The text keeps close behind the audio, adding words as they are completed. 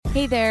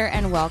Hey there,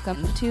 and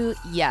welcome to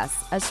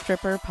Yes, a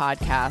Stripper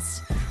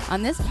podcast.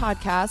 On this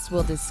podcast,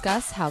 we'll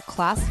discuss how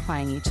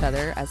classifying each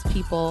other as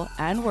people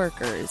and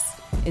workers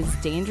is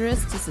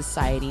dangerous to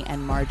society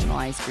and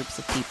marginalized groups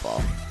of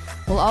people.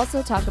 We'll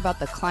also talk about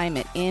the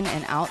climate in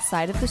and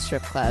outside of the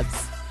strip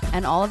clubs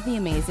and all of the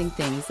amazing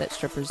things that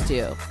strippers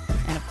do.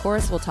 And of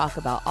course, we'll talk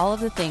about all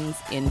of the things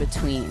in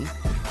between.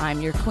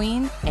 I'm your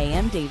queen,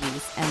 A.M.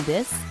 Davies, and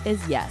this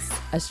is Yes,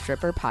 a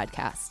Stripper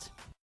podcast.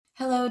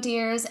 Hello,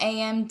 dears.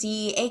 AMD,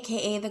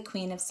 aka the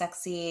Queen of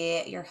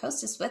Sexy, your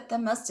hostess with the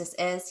mostest,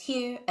 is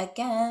here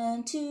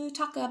again to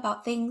talk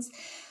about things.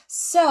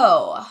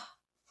 So,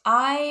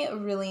 I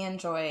really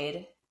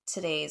enjoyed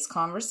today's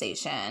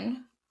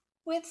conversation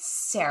with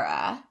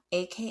Sarah,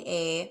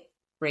 aka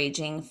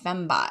Raging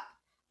Fembot.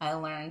 I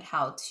learned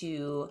how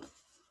to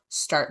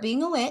start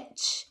being a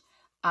witch.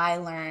 I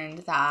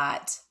learned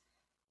that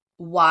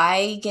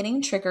why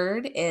getting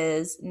triggered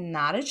is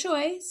not a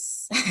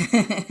choice.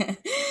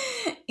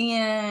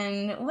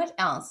 And what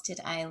else did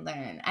I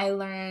learn? I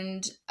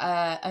learned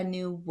a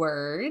new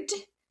word,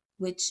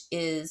 which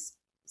is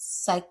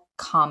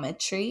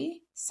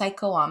psychometry.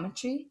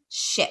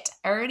 Shit,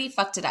 I already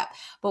fucked it up,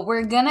 but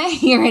we're gonna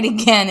hear it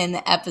again in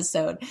the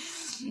episode.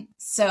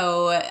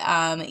 So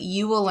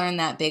you will learn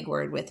that big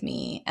word with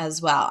me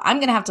as well. I'm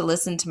gonna have to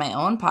listen to my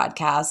own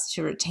podcast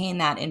to retain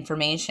that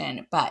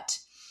information, but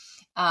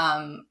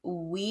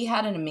we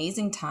had an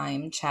amazing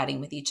time chatting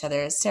with each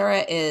other.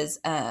 Sarah is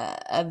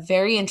a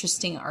very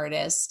interesting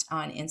artist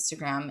on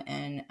Instagram,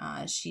 and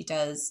she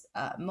does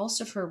most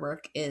of her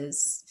work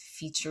is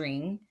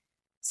featuring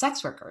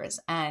sex workers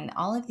and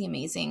all of the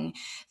amazing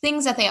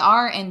things that they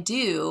are and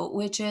do,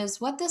 which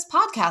is what this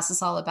podcast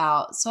is all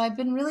about. So I've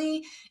been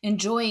really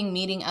enjoying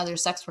meeting other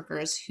sex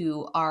workers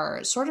who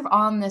are sort of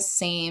on the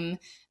same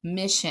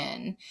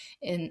mission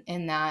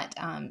in that,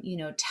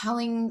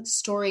 telling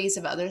stories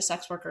of other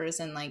sex workers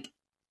and like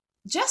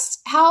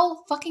just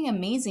how fucking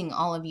amazing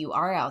all of you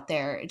are out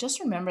there. Just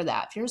remember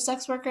that if you're a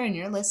sex worker and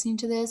you're listening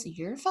to this,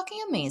 you're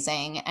fucking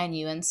amazing and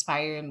you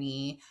inspire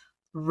me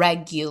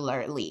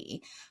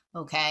regularly.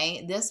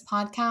 Okay, this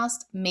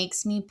podcast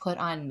makes me put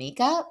on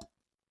makeup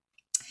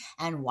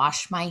and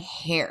wash my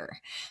hair.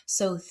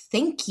 So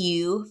thank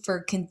you for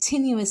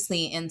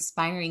continuously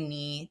inspiring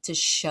me to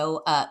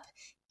show up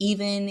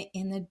even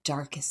in the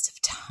darkest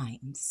of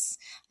times.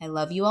 I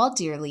love you all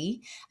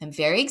dearly. I'm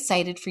very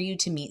excited for you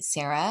to meet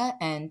Sarah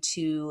and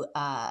to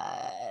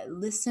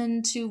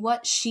listen to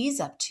what she's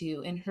up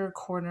to in her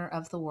corner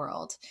of the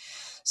world.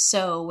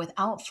 So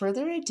without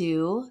further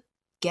ado,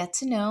 get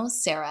to know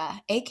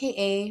Sarah,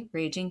 aka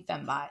Raging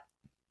Fembot.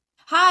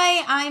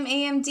 Hi, I'm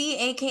AMD,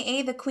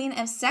 aka the Queen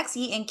of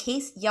Sexy, in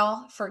case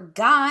y'all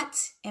forgot.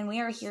 And we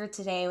are here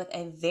today with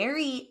a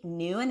very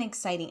new and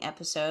exciting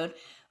episode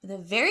with a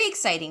very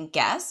exciting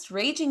guest,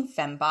 Raging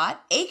Fembot,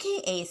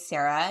 aka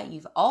Sarah.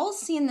 You've all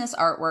seen this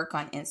artwork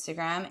on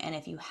Instagram, and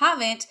if you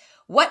haven't,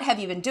 what have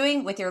you been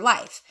doing with your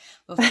life?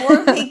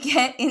 Before we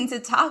get into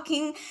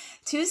talking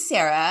to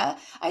Sarah,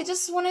 I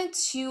just wanted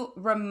to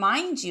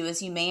remind you,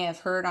 as you may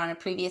have heard on a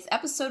previous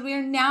episode, we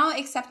are now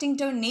accepting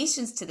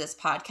donations to this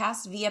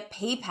podcast via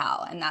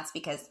PayPal, and that's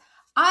because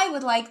I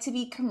would like to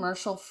be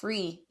commercial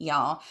free,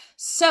 y'all.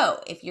 So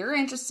if you're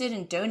interested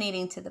in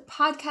donating to the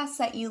podcast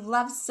that you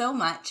love so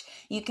much,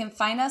 you can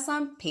find us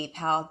on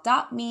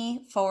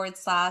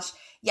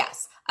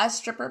paypal.me/yes, a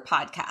stripper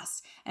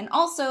podcast. And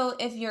also,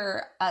 if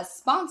you're a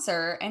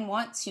sponsor and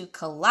want to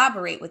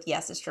collaborate with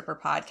Yes, a Stripper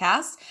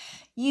podcast,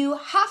 you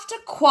have to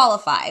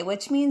qualify,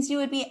 which means you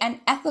would be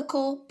an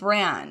ethical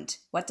brand.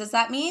 What does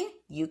that mean?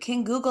 You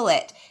can Google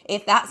it.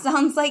 If that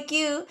sounds like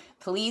you,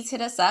 please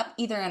hit us up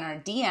either in our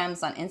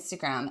DMs on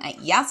Instagram at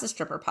Yes, a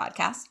Stripper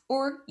podcast,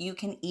 or you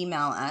can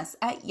email us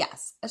at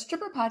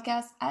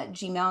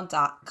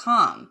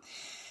yesastripperpodcast@gmail.com.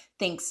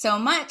 Thanks so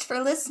much for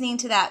listening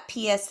to that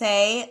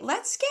PSA.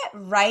 Let's get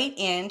right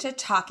into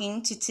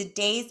talking to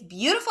today's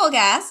beautiful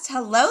guest.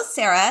 Hello,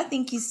 Sarah.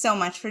 Thank you so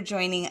much for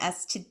joining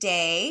us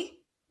today.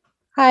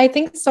 Hi,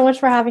 thanks so much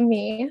for having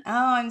me. Oh,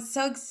 I'm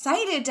so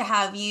excited to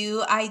have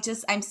you.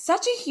 I'm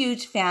such a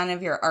huge fan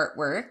of your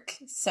artwork.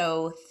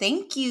 So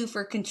thank you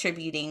for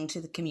contributing to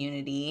the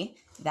community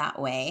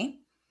that way.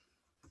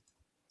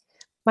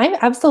 My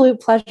absolute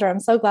pleasure.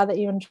 I'm so glad that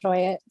you enjoy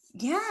it.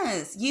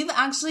 Yes, you've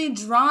actually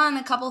drawn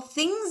a couple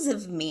things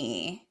of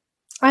me.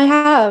 I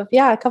have,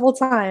 yeah, a couple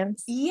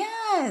times.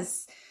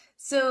 Yes.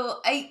 So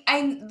the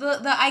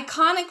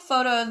iconic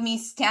photo of me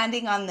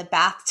standing on the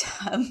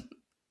bathtub,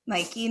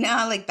 like, you know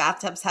how like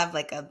bathtubs have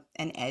like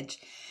an edge.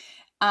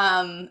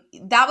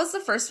 That was the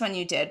first one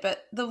you did,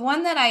 but the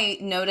one that I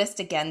noticed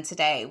again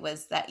today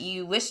was that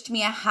you wished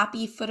me a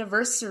happy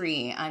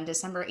foot-iversary on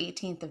December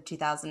 18th of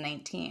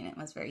 2019. It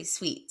was very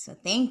sweet. So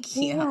thank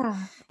you.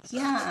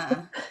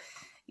 Yeah.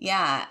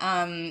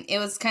 Yeah. It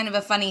was kind of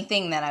a funny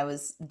thing that I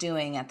was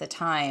doing at the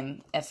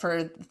time.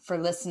 For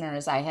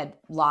listeners, I had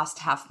lost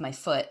half my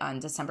foot on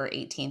December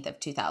 18th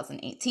of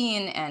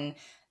 2018, and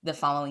the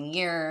following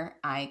year,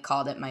 I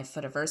called it my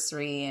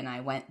foot-iversary, and I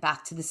went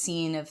back to the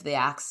scene of the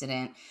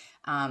accident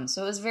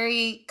So it was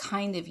very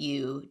kind of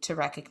you to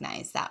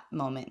recognize that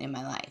moment in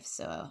my life.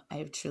 So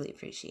I truly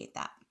appreciate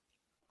that.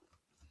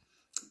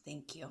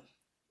 Thank you.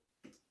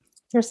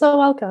 You're so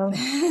welcome.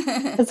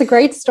 It's a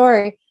great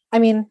story. I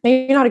mean,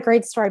 maybe not a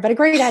great story, but a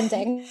great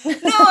ending.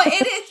 No,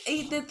 it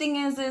is. The thing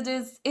is,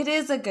 it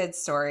is a good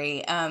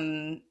story.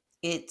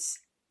 It's,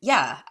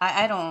 yeah,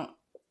 I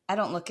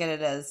don't look at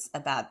it as a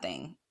bad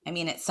thing. I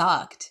mean, it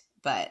sucked,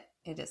 but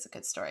it is a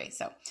good story.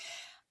 So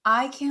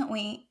I can't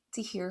wait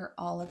to hear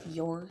all of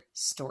your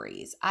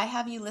stories. I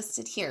have you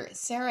listed here.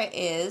 Sarah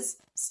is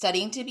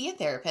studying to be a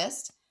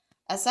therapist,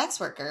 a sex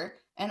worker,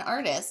 an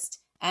artist,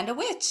 and a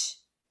witch.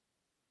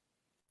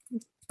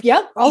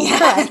 Yep, all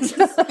correct.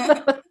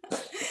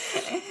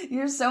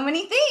 You're so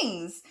many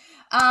things.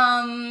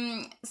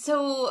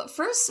 So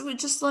first, we'd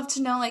just love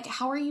to know, like,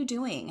 how are you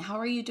doing? How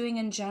are you doing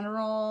in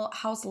general?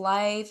 How's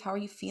life? How are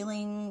you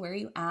feeling? Where are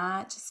you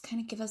at? Just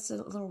kind of give us a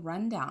little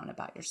rundown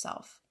about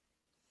yourself.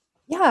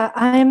 Yeah,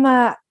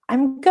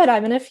 I'm good.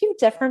 I'm in a few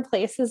different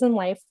places in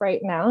life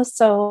right now.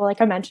 So, like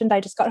I mentioned,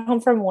 I just got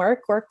home from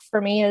work. Work for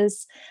me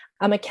is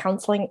a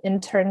counseling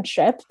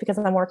internship because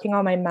I'm working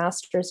on my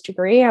master's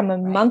degree. I'm a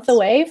month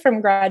away from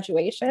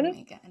graduation. Oh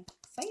my God,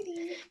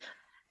 exciting.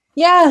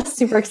 Yeah,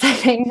 super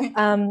exciting.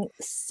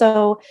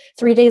 So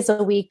 3 days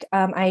a week,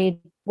 I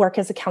work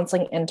as a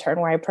counseling intern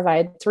where I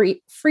provide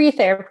 3 free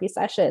therapy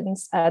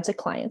sessions to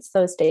clients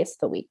those days of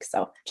the week.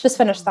 So just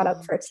finished that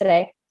up for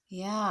today.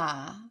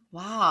 Yeah.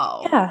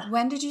 Wow. Yeah.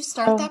 When did you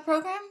start that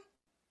program?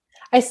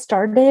 I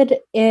started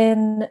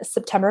in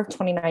September of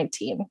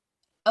 2019.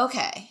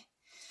 Okay.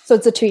 So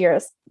it's a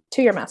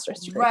 2-year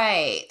master's degree.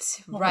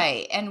 Right.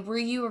 Right. And were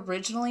you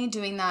originally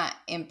doing that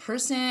in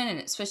person and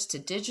it switched to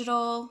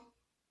digital?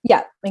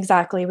 Yeah,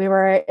 exactly. We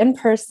were in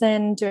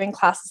person, doing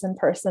classes in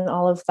person,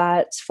 all of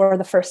that for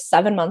the first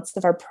 7 months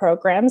of our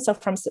program. So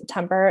from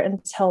September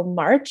until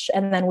March.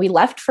 And then we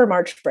left for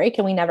March break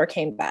and we never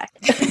came back.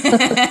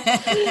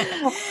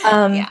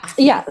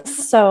 Yeah.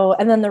 So,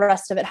 and then the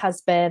rest of it has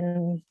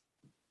been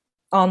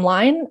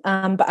online.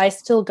 But I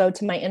still go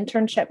to my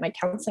internship, my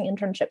counseling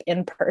internship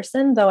in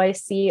person, though I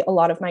see a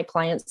lot of my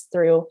clients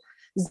through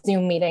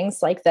Zoom meetings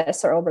like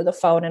this or over the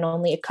phone, and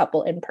only a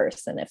couple in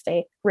person if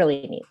they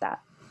really need that.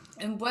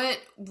 And what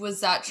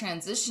was that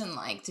transition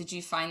like? Did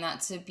you find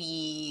that to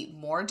be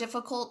more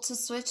difficult to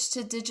switch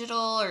to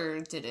digital, or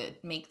did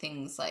it make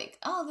things like,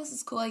 oh, this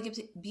is cool, I get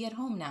to be at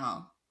home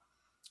now?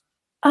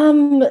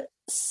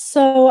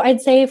 So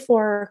I'd say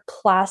for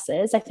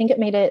classes, I think it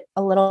made it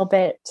a little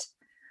bit,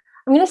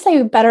 I'm going to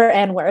say better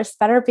and worse.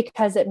 Better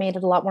because it made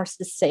it a lot more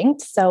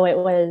succinct. So it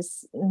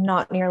was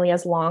not nearly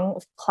as long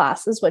of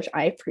classes, which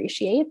I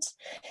appreciate.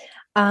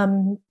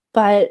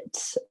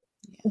 But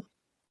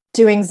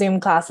doing Zoom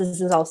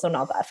classes is also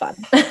not that fun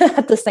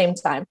at the same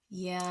time.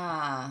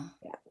 Yeah.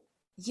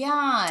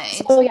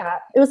 So yeah,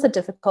 it was a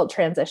difficult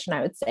transition,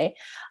 I would say.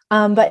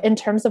 But in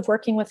terms of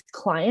working with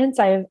clients,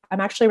 I'm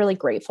actually really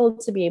grateful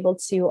to be able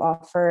to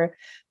offer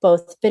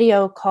both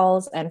video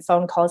calls and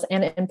phone calls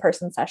and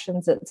in-person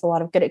sessions. It's a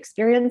lot of good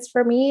experience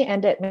for me,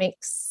 and it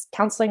makes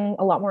counseling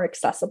a lot more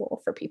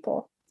accessible for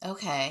people.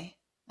 Okay.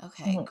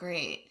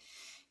 Great.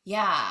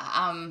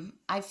 Yeah.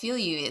 I feel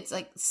you. It's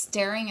like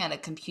staring at a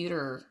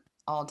computer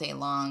all day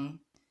long.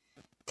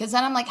 Because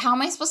then I'm like, how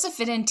am I supposed to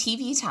fit in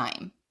TV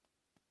time?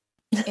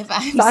 If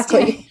I'm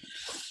exactly.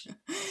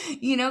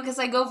 Because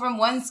I go from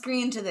one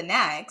screen to the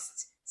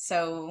next.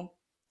 So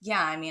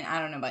yeah, I mean, I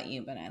don't know about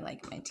you, but I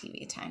like my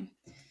TV time.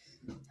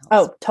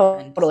 Oh,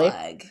 totally.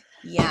 Unplug.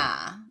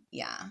 Yeah.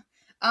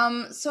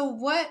 So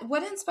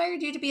what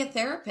inspired you to be a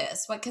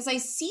therapist? Because I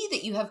see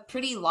that you have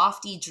pretty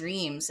lofty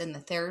dreams in the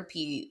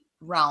therapy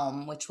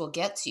realm, which we'll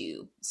get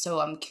to. So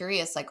I'm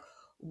curious, like,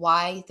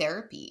 why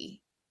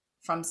therapy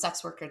from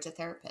sex worker to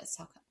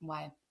therapist?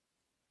 Why?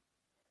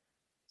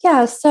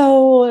 Yeah.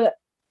 So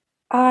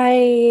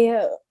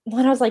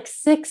when I was like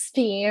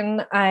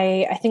 16,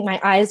 I think my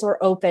eyes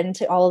were open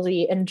to all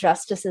the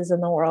injustices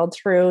in the world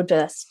through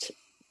just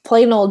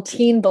plain old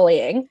teen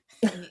bullying.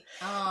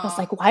 I was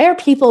like, why are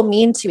people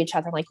mean to each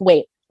other? Like,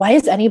 wait, why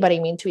is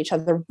anybody mean to each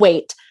other?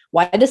 Wait,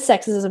 why does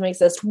sexism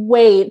exist?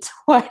 Wait,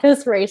 why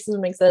does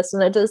racism exist?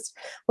 And it just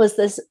was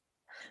this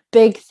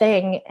big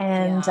thing.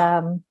 And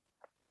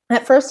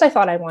at first I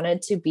thought I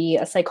wanted to be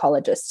a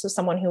psychologist, so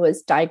someone who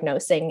was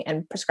diagnosing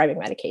and prescribing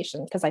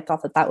medication, because I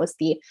thought that was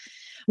the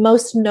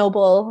most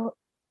noble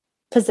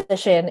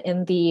position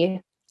in the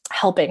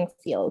helping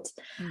field.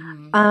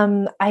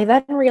 I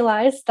then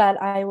realized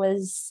that I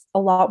was a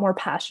lot more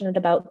passionate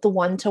about the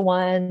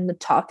one-to-one, the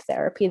talk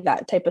therapy,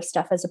 that type of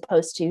stuff, as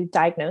opposed to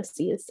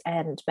diagnoses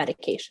and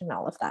medication,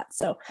 all of that.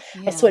 So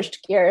I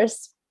switched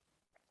gears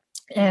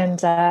and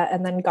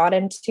then got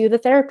into the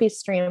therapy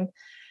stream.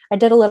 I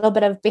did a little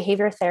bit of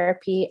behavior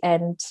therapy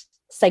and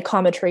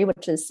psychometry,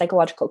 which is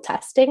psychological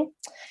testing,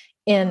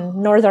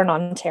 in Northern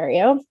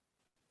Ontario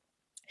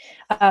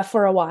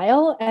for a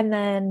while. And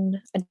then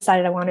I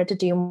decided I wanted to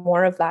do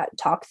more of that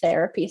talk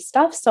therapy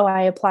stuff. So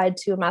I applied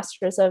to a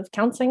master's of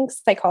counseling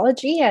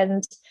psychology,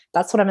 and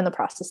that's what I'm in the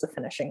process of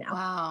finishing now.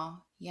 Wow.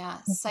 Yeah.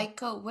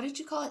 What did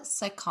you call it?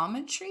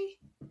 Psychometry?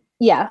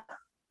 Yeah.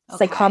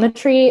 Okay.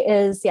 Psychometry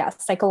is,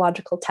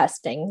 psychological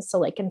testing. So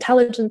like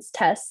intelligence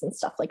tests and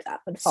stuff like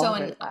that would fall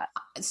under that.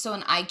 So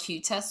an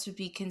IQ test would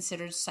be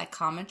considered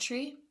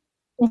psychometry?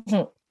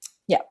 Mm-hmm.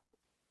 Yeah.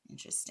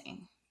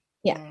 Interesting.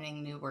 Yeah.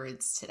 Learning new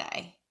words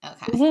today.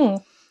 Okay.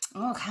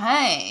 Mm-hmm.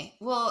 Okay.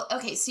 Well,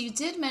 okay. So you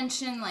did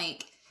mention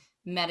like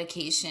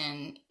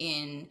medication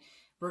in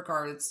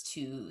regards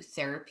to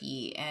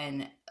therapy,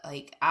 and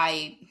like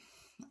I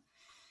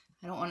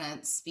don't want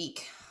to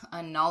speak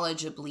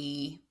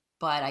unknowledgeably,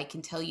 but I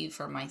can tell you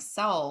for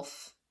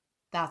myself,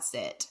 that's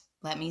it.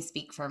 Let me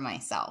speak for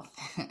myself.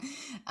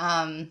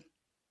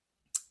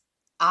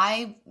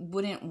 I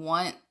wouldn't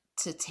want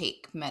to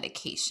take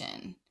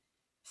medication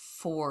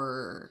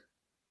for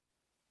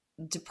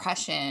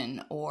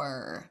depression,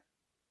 or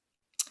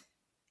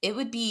it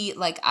would be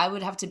like I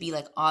would have to be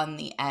like on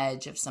the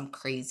edge of some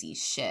crazy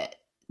shit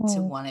to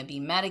want to be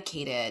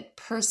medicated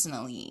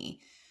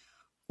personally.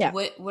 Yeah.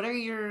 What are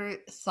your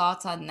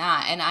thoughts on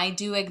that? And I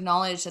do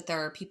acknowledge that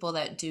there are people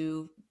that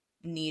do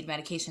need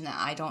medication that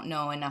I don't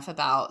know enough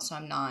about, so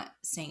I'm not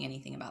saying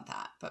anything about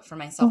that. But for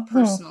myself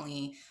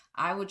personally,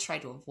 I would try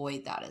to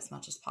avoid that as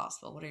much as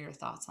possible. What are your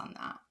thoughts on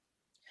that?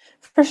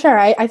 For sure.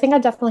 I think I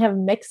definitely have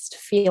mixed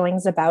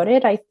feelings about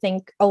it. I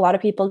think a lot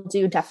of people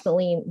do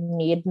definitely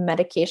need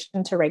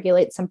medication to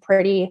regulate some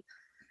pretty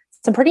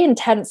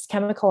intense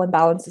chemical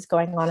imbalances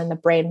going on in the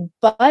brain.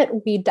 But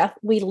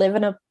we live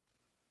in a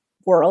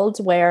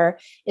world where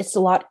it's a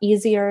lot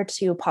easier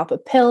to pop a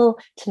pill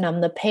to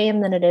numb the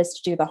pain than it is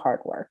to do the hard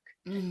work.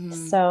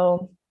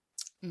 So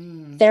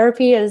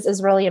therapy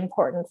is really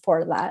important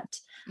for that.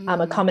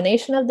 A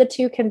combination of the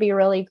two can be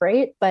really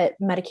great, but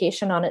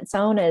medication on its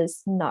own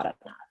is not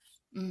enough.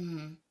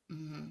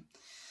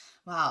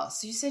 Wow.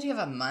 So you said you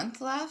have a month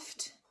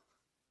left?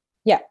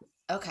 Yeah.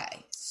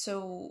 Okay.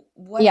 So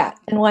what? Yeah.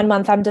 In 1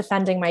 month, I'm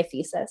defending my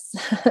thesis.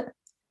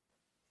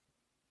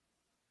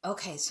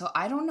 Okay. So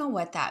I don't know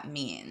what that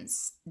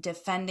means.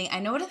 Defending. I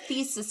know what a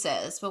thesis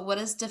is, but what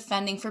is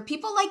defending for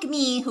people like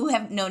me who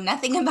know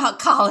nothing about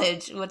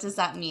college? What does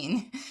that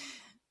mean?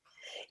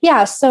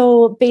 Yeah.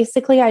 So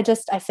basically I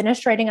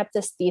finished writing up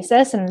this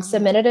thesis and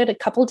submitted it a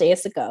couple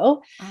days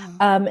ago.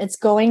 It's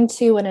going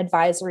to an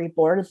advisory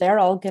board. They're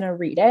all going to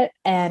read it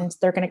and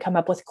they're going to come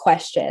up with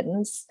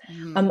questions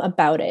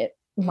about it.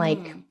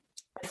 Like,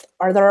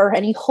 are there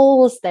any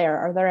holes there?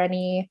 Are there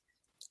any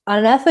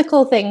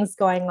unethical things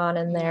going on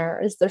in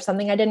there? Is there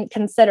something I didn't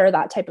consider?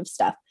 That type of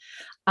stuff.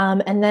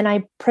 And then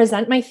I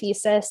present my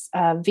thesis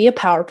via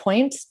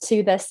PowerPoint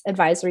to this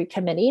advisory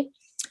committee.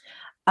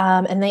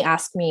 And they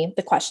ask me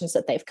the questions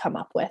that they've come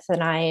up with,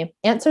 and I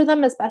answer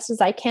them as best as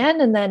I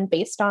can. And then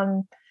based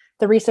on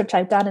the research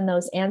I've done in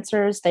those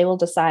answers, they will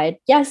decide,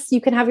 yes,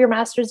 you can have your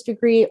master's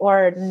degree,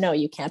 or no,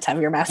 you can't have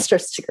your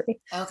master's degree.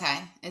 Okay.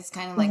 It's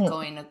kind of like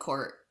going to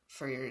court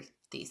for your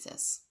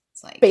thesis.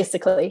 It's like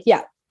basically,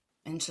 yeah.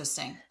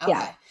 Interesting. Okay.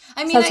 Yeah.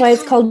 I mean, so that's why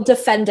it's called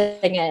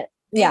defending it.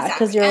 Yeah.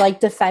 Because you're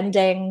like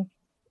defending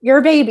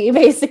your baby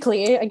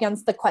basically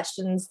against the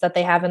questions that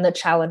they have and the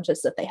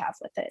challenges that they have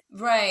with it.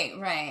 Right.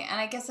 And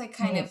I guess I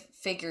kind of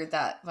figured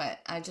that, but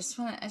I just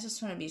want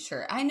to be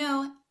sure. I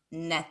know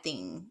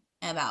nothing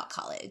about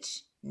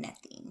college.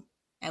 Nothing.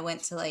 I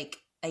went to like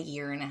a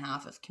year and a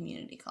half of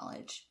community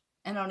college.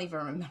 I don't even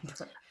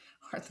remember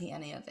hardly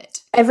any of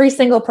it. Every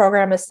single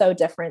program is so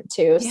different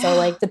too. Yeah. So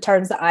like the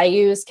terms that I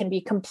use can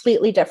be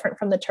completely different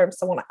from the terms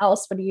someone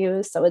else would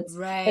use. So it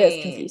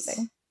is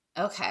confusing.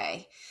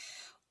 Okay.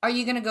 Are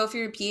you going to go for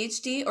your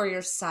PhD or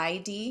your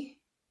PsyD?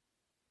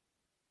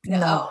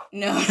 No.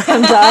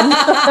 I'm done.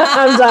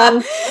 I'm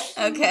done.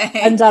 Okay.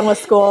 I'm done with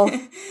school.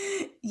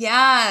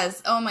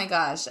 Yes. Oh my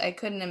gosh. I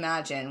couldn't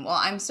imagine. Well,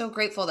 I'm so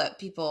grateful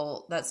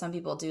that some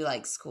people do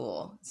like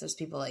school. So there's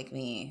people like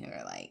me who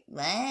are like,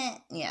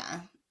 what?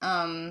 Yeah.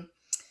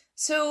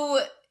 So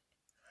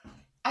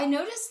I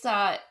noticed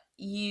that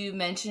you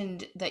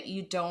mentioned that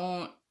you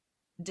don't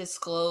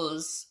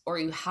disclose, or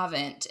you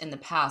haven't in the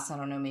past, I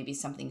don't know, maybe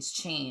something's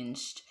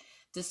changed,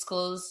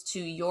 disclose to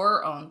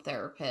your own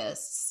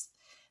therapists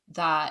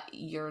that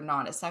you're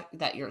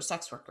that you're a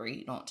sex worker.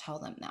 You don't tell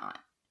them that.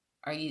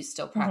 Are you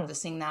still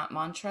practicing that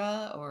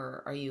mantra,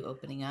 or are you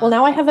opening up? Well,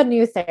 now I have a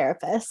new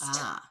therapist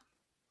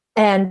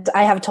and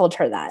I have told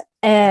her that.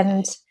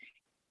 And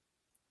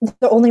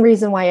the only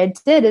reason why I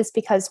did is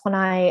because when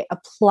I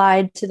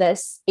applied to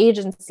this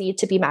agency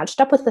to be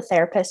matched up with the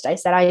therapist, I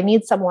said, I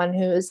need someone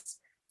who's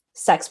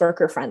sex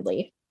worker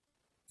friendly.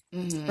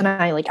 And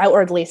I like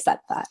outwardly said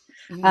that.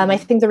 I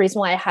think the reason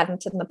why I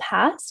hadn't in the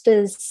past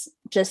is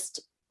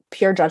just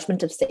pure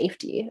judgment of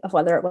safety, of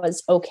whether it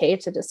was okay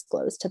to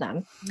disclose to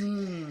them.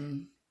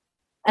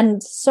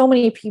 And so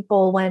many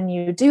people, when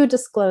you do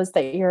disclose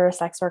that you're a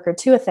sex worker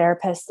to a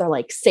therapist, they're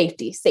like,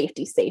 safety.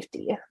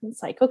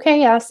 It's like,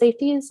 okay, yeah,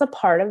 safety is a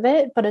part of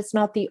it, but it's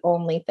not the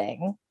only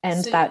thing.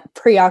 And that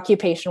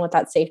preoccupation with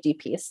that safety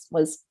piece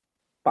was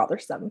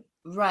bothersome.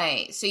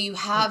 Right. So you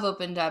have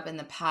opened up in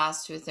the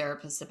past to a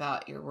therapist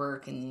about your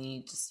work, and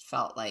you just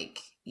felt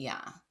like,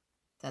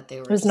 that they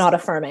were. It was not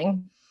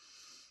affirming.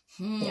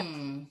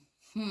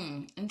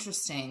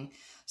 Interesting.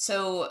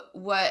 So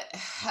what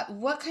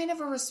kind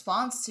of a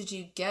response did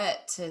you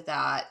get to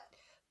that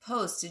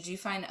post? Did you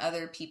find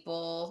other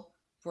people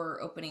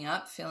were opening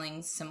up,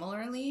 feeling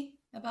similarly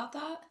about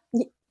that?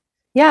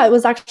 Yeah, it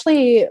was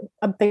actually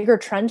a bigger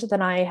trend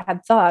than I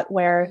had thought,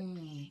 where,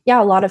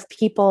 yeah, a lot of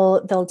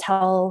people, they'll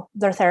tell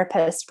their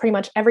therapist pretty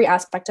much every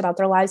aspect about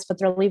their lives, but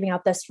they're leaving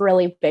out this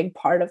really big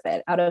part of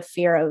it out of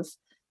fear of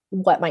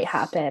what might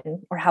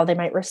happen or how they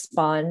might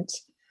respond.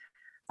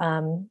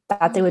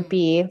 That they would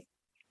be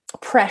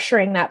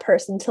pressuring that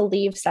person to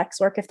leave sex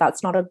work if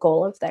that's not a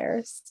goal of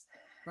theirs.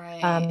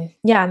 Right.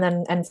 Yeah,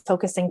 and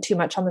focusing too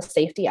much on the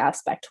safety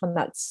aspect when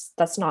that's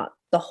not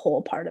the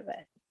whole part of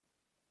it.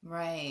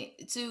 Right.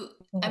 So,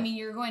 I mean,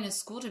 you're going to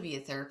school to be a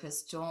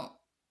therapist.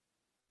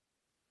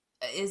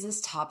 Is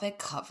this topic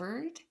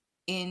covered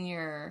in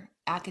your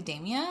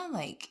academia?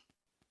 Like,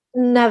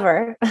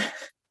 never.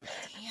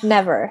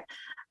 Never.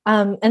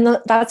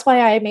 That's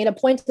why I made a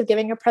point of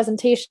giving a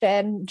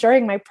presentation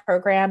during my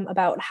program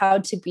about how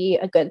to be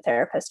a good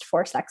therapist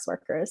for sex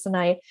workers. And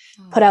I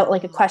put out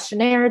like a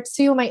questionnaire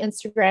to my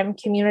Instagram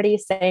community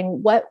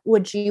saying, what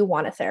would you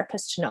want a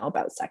therapist to know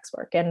about sex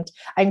work? And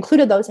I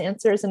included those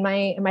answers in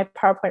my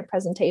PowerPoint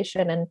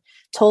presentation and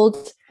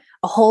told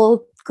a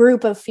whole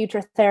group of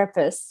future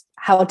therapists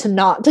how to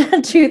not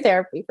do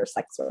therapy for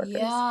sex workers.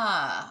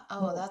 Yeah.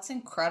 Oh, that's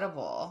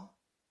incredible.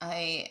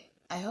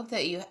 I hope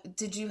that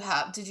did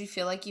you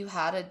feel like you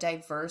had a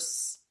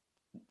diverse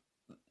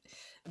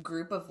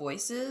group of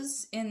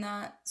voices in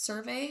that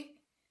survey?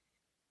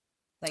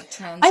 Like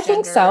transgender, I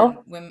think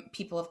so. Women,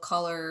 people of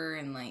color,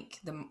 and like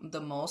the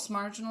most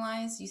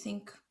marginalized, you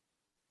think?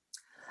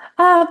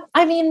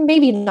 I mean,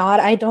 maybe not.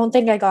 I don't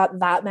think I got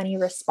that many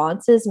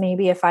responses.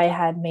 Maybe if I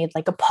had made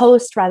like a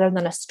post rather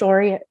than a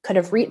story, it could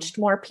have reached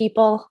more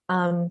people.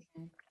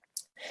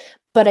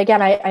 But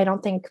again, I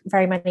don't think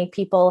very many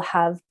people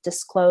have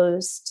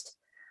disclosed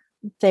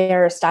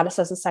their status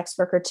as a sex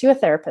worker to a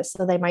therapist,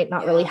 so they might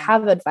not really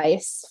have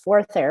advice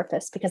for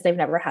therapists because they've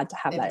never had to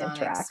have that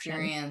interaction.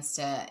 Experienced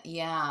it.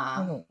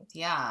 Yeah.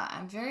 Yeah.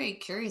 I'm very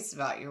curious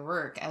about your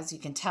work, as you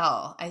can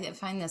tell. I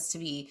find this to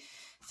be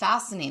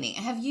fascinating.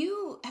 Have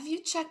you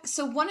checked?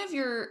 So one of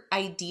your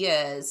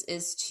ideas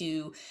is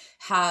to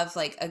have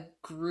like a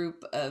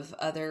group of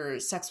other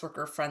sex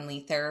worker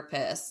friendly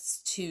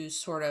therapists to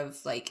sort of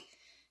like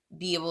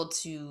be able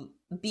to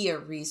be a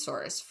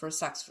resource for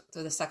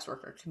the sex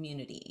worker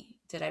community.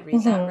 Did I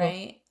read that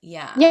right?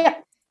 Yeah. Yeah.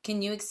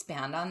 Can you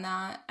expand on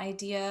that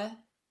idea?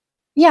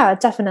 Yeah,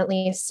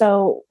 definitely.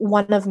 So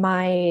one of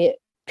my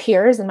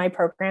peers in my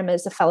program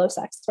is a fellow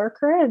sex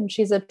worker, and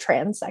she's a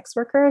trans sex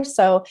worker.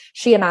 So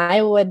she and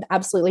I would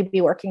absolutely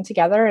be working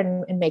together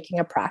in making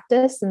a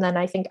practice. And then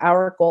I think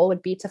our goal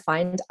would be to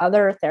find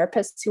other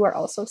therapists who are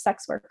also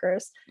sex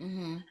workers.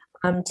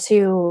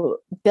 To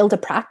build a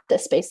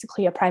practice,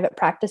 basically a private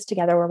practice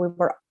together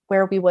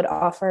where we would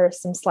offer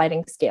some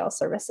sliding scale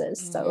services.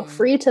 So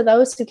free to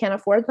those who can't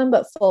afford them,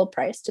 but full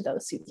price to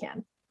those who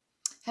can.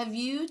 Have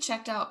you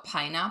checked out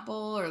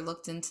Pineapple or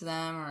looked into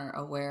them or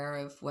aware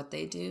of what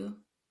they do?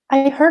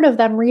 I heard of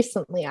them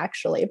recently,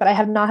 actually, but I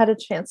have not had a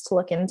chance to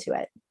look into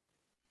it.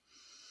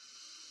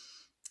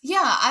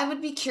 Yeah, I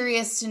would be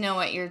curious to know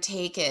what your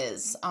take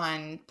is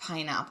on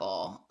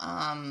Pineapple.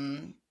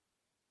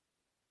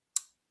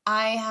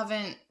 I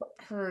haven't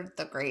heard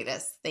the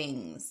greatest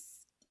things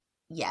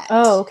yet.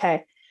 Oh,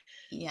 okay.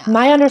 Yeah.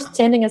 My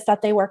understanding is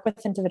that they work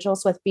with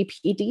individuals with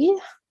BPD.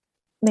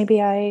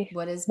 Maybe I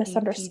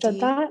misunderstood BPD?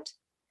 that.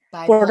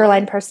 Bipolar?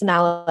 Borderline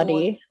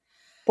personality.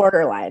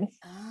 Borderline.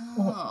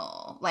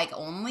 Oh, like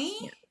only?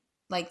 Yeah.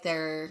 Like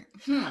they're...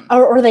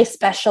 Or they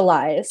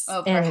specialize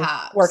in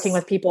working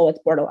with people with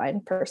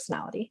borderline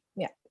personality.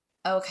 Yeah.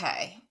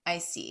 Okay, I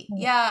see.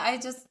 Yeah, I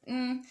just...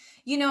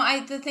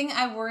 the thing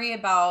I worry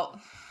about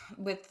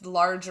with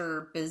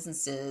larger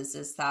businesses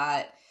is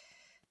that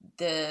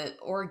the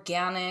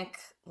organic,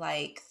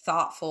 like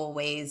thoughtful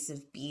ways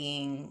of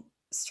being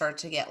start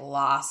to get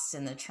lost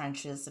in the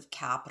trenches of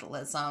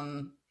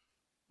capitalism,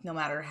 no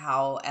matter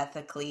how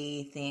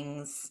ethically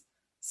things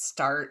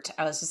start.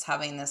 I was just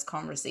having this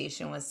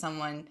conversation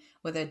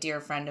with a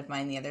dear friend of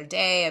mine the other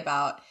day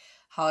about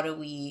how do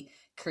we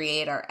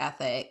create our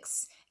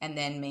ethics and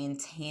then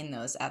maintain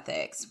those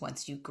ethics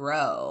once you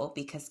grow,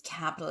 because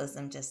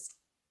capitalism just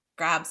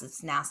grabs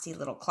its nasty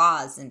little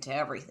claws into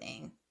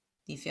everything.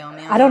 Do you feel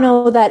me? I don't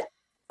know that.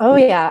 Oh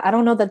yeah. I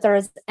don't know that there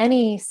is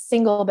any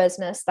single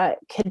business that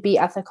could be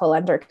ethical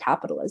under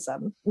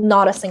capitalism.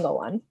 Not a single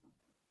one.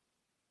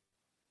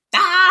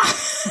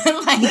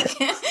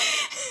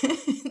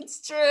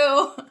 It's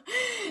true.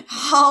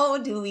 How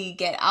do we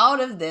get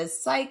out of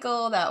this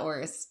cycle that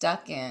we're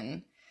stuck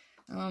in?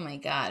 Oh my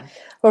God.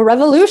 A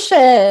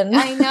revolution.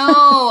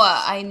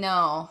 I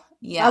know.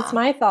 Yeah. That's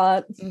my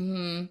thought.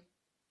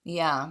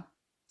 Yeah.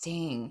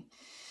 Dang.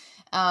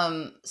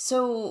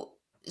 So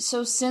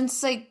since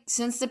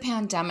the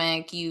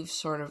pandemic, you've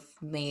sort of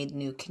made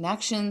new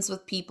connections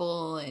with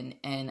people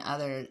and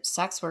other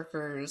sex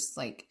workers.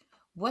 Like,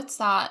 what's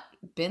that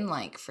been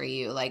like for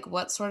you? Like,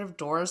 what sort of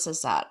doors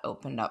has that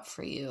opened up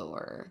for you,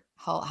 or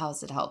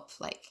how's it helped?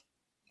 Like,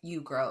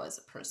 you grow as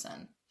a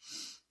person?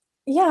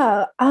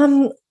 Yeah.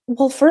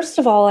 Well, first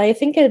of all, I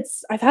think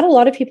I've had a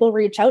lot of people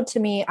reach out to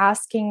me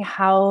asking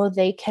how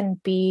they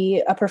can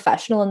be a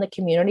professional in the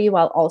community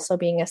while also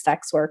being a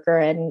sex worker,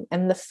 and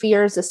the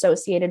fears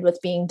associated with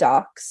being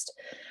doxxed,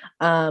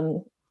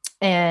 um,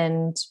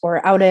 and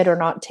or outed or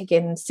not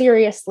taken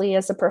seriously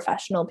as a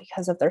professional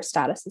because of their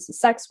status as a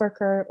sex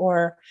worker,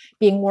 or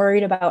being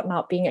worried about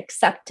not being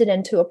accepted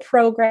into a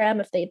program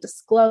if they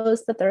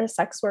disclose that they're a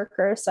sex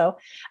worker. So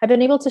I've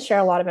been able to share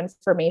a lot of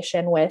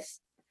information with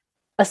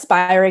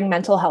aspiring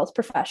mental health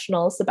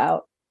professionals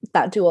about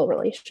that dual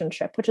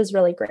relationship, which is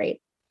really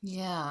great.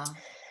 Yeah.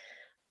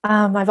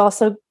 I've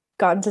also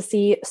gotten to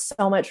see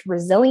so much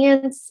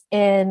resilience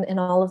in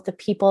all of the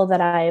people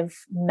that I've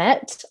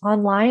met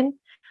online.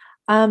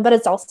 But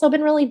it's also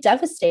been really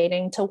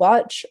devastating to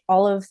watch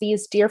all of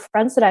these dear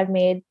friends that I've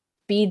made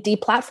be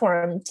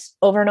deplatformed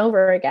over and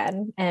over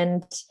again.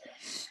 And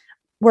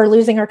we're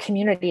losing our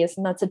communities,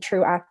 and that's a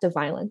true act of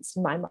violence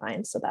in my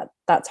mind. So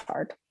that's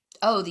hard.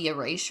 Oh, the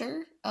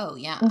erasure? Oh,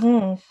 yeah.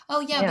 Mm-hmm. Oh,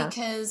 yeah, Yeah.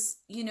 because,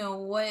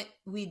 what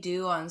we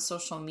do on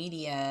social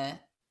media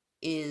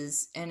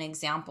is an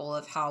example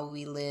of how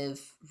we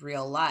live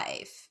real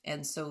life.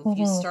 And so if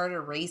you Mm-hmm. start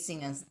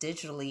erasing us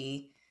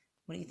digitally,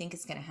 what do you think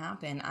is going to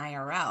happen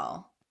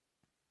IRL?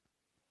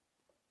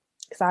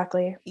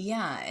 Exactly.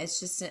 Yeah,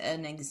 it's just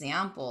an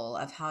example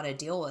of how to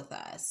deal with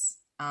us.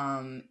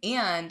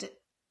 And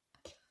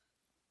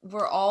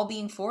we're all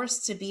being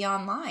forced to be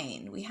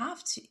online. We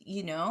have to,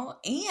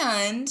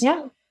 and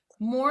Yeah.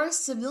 more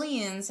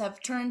civilians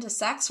have turned to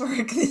sex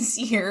work this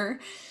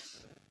year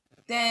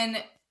than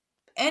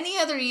any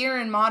other year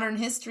in modern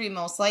history,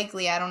 most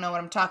likely. I don't know what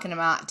I'm talking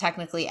about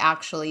technically,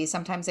 actually.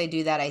 Sometimes I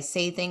do that. I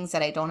say things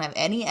that I don't have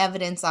any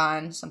evidence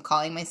on, so I'm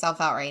calling myself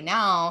out right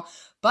now.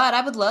 But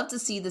I would love to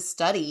see the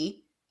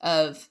study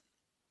of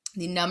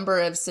the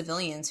number of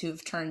civilians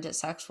who've turned to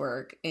sex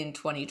work in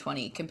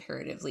 2020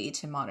 comparatively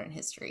to modern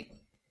history.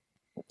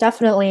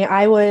 Definitely.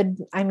 I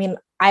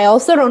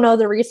also don't know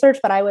the research,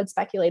 but I would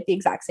speculate the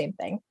exact same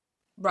thing.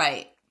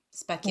 Right.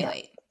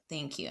 Speculate. Yeah.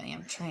 Thank you. I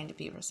am trying to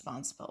be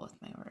responsible with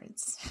my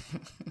words.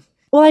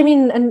 Well,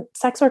 and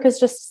sex work is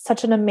just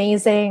such an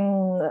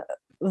amazing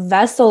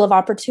vessel of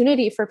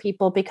opportunity for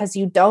people, because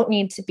you don't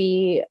need to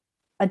be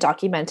a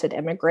documented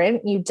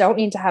immigrant. You don't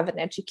need to have an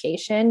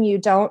education. You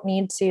don't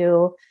need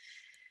to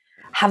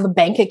have a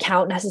bank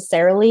account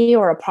necessarily,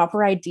 or a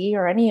proper ID,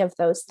 or any of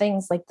those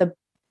things. Like, the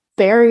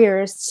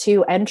barriers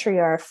to entry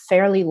are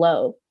fairly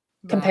low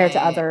compared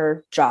to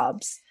other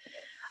jobs.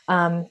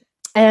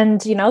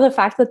 And the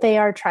fact that they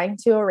are trying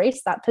to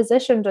erase that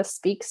position just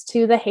speaks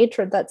to the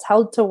hatred that's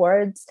held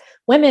towards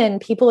women,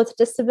 people with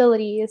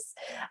disabilities,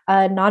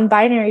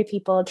 non-binary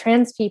people,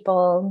 trans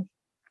people,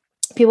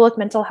 people with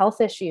mental health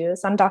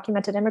issues,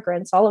 undocumented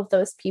immigrants. All of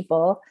those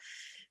people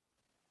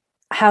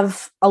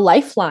have a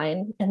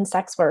lifeline in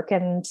sex work,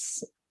 and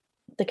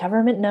the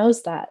government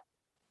knows that.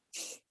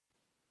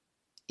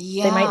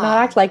 Yeah. They might not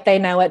act like they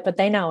know it, but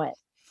they know it.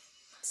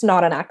 It's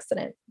not an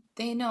accident.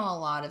 They know a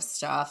lot of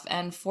stuff.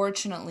 And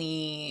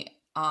fortunately,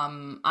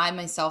 I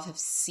myself have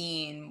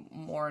seen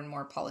more and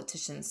more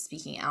politicians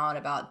speaking out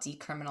about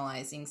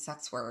decriminalizing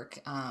sex work,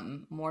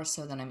 more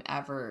so than I've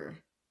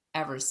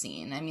ever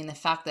seen. I mean, the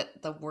fact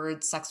that the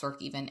word sex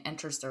work even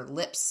enters their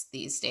lips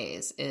these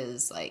days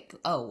is like,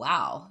 oh,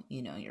 wow,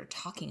 you're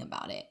talking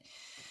about it.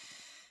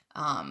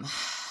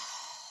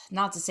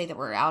 Not to say that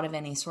we're out of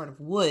any sort of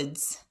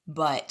woods,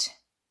 but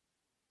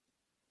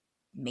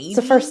maybe it's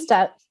the first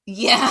step.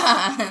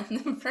 Yeah,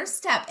 the first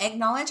step,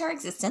 acknowledge our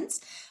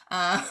existence.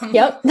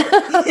 Yep.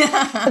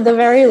 At the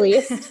very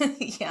least.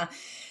 Yeah.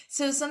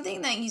 So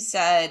something that you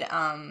said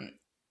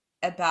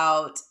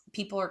about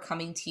people are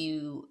coming to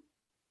you,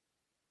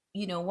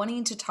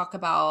 wanting to talk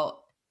about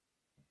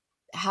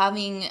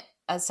having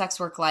a sex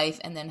work life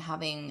and then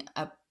having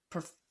a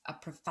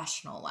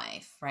professional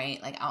life,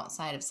 right? Like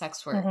outside of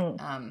sex work.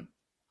 Mm-hmm.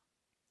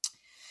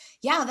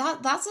 Yeah,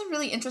 that's a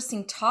really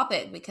interesting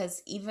topic,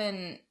 because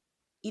even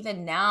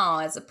now,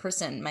 as a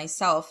person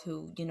myself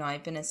who,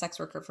 I've been a sex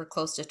worker for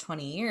close to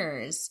 20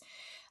 years,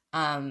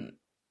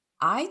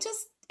 I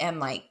just am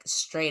like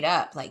straight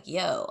up like,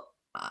 yo,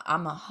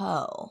 I'm a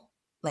hoe.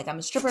 Like, I'm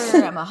a stripper,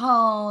 I'm a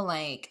hoe.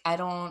 Like, I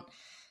don't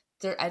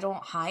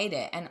hide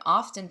it. And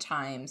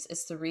oftentimes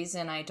it's the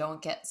reason I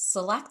don't get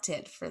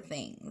selected for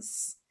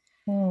things.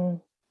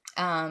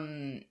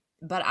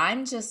 But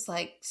I'm just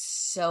like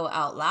so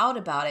out loud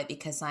about it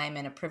because I'm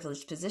in a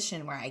privileged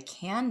position where I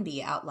can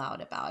be out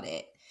loud about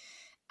it.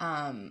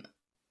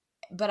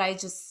 But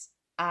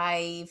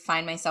I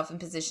find myself in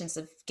positions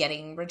of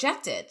getting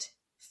rejected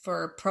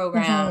for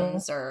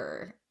programs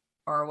or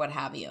what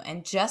have you.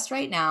 And just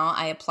right now,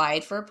 I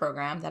applied for a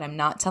program that I'm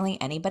not telling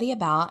anybody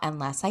about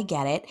unless I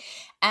get it.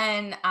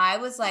 And I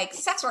was like,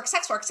 sex work,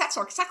 sex work, sex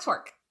work, sex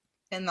work,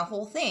 and the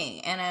whole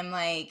thing. And I'm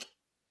like,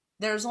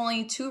 there's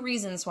only 2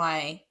 reasons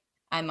why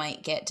I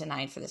might get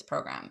denied for this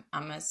program.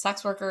 I'm a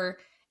sex worker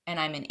and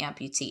I'm an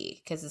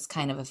amputee, because it's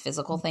kind of a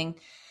physical thing.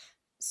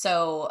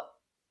 So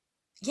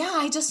yeah,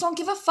 I just don't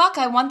give a fuck.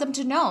 I want them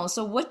to know.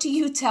 So what do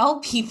you tell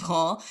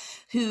people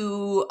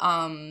who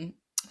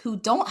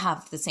don't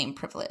have the same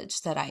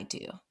privilege that I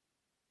do?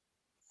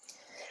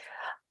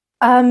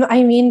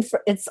 I mean,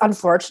 it's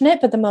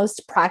unfortunate, but the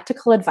most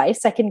practical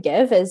advice I can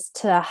give is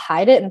to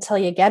hide it until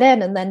you get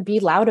in and then be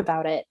loud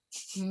about it.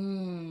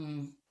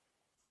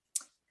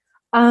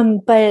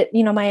 But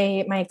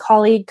my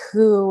colleague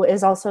who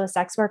is also a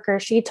sex worker,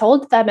 she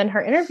told them in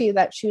her interview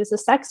that she was a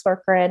sex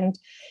worker, and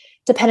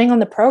depending on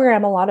the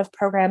program, a lot of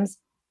programs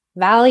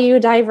value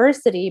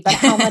diversity, but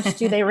how much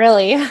do they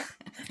really?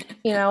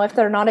 If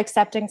they're not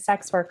accepting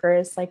sex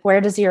workers, like,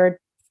 where does your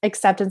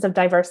acceptance of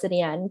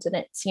diversity end? And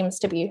it seems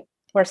to be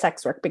where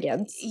sex work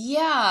begins.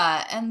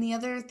 Yeah. And the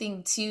other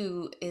thing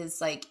too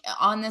is, like,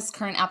 on this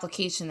current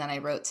application that I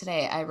wrote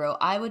today,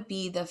 I would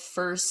be the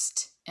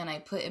first, and I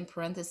put in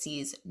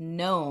parentheses,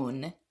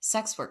 known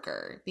sex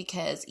worker,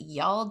 because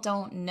y'all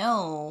don't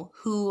know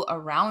who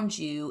around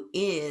you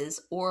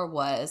is or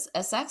was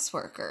a sex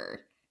worker.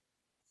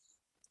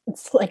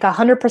 It's like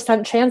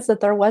 100% chance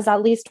that there was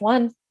at least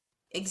one.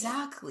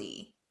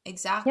 Exactly.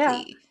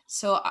 Yeah.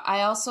 So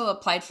I also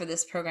applied for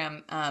this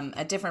program,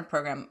 a different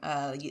program,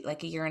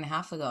 like a year and a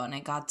half ago, and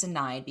I got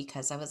denied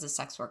because I was a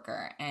sex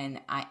worker.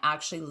 And I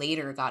actually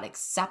later got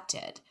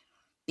accepted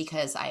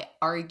because I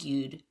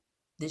argued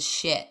the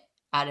shit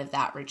out of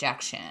that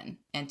rejection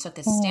and took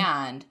a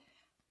stand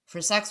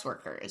for sex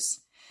workers.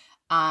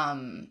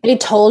 They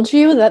told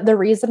you that the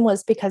reason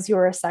was because you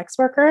were a sex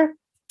worker?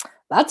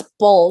 That's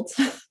bold.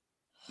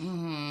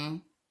 Mm-hmm.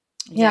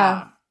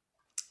 Yeah.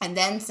 And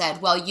then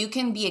said, well, you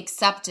can be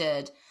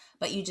accepted,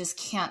 but you just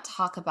can't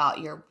talk about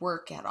your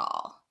work at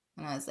all.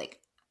 And I was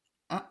like,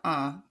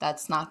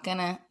 that's not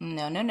gonna,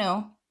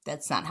 no.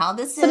 That's not how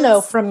this is. A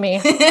no from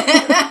me.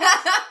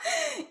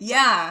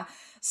 Yeah.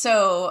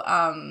 So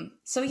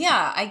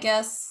yeah, I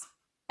guess,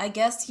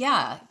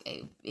 yeah,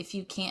 if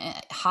you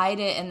can't hide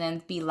it and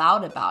then be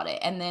loud about it.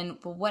 And then,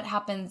 well, what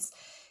happens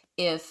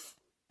if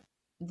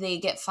they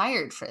get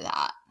fired for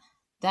that?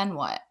 Then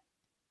what?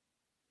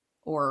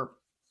 Or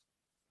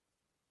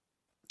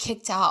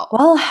kicked out?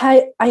 Well,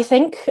 I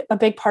think a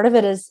big part of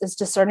it is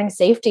discerning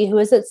safety. Who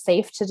is it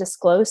safe to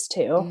disclose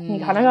to? You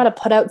kind of got to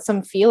put out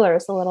some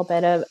feelers a little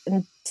bit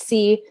and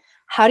see,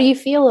 how do you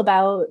feel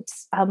about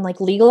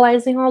like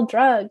legalizing all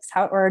drugs,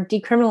 or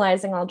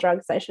decriminalizing all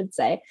drugs, I should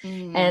say.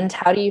 And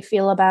how do you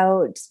feel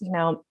about,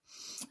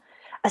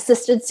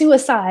 assisted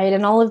suicide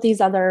and all of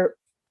these other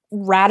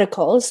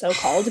radical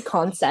so-called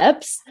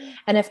concepts?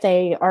 And if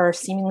they are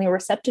seemingly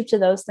receptive to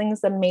those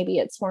things, then maybe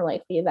it's more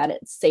likely that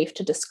it's safe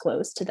to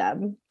disclose to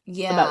them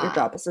about your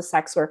job as a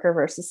sex worker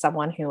versus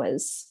someone who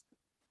is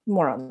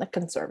more on the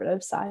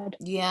conservative side.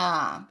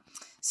 Yeah.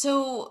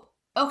 So,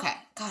 okay.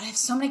 God, I have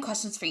so many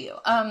questions for you.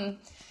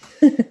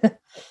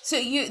 So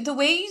the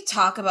way you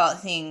talk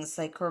about things,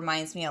 like,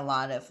 reminds me a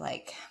lot of,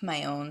 like,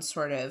 my own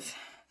sort of,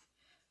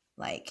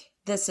 like,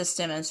 the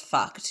system is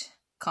fucked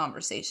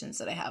conversations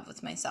that I have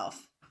with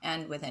myself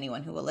and with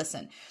anyone who will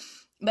listen.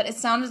 But it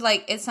sounds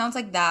like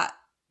that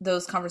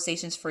those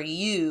conversations for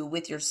you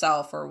with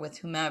yourself or with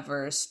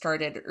whomever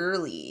started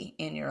early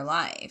in your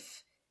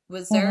life.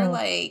 Was there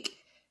like,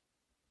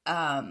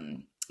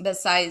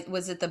 besides,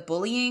 was it the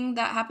bullying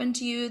that happened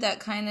to you that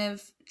kind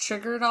of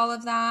triggered all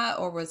of that?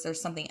 Or was there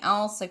something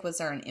else? Like, was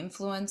there an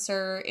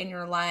influencer in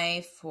your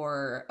life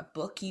or a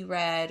book you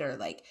read, or,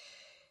 like,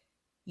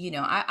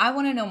 I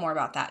want to know more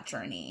about that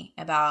journey,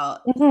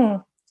 about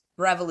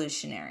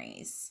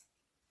revolutionaries.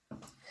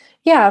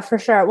 Yeah, for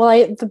sure.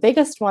 Well, the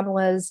biggest one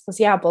was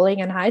bullying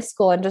in high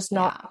school, and just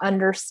not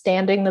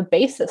understanding the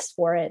basis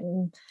for it,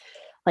 and,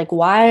 like,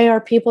 why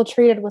are people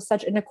treated with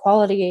such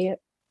inequality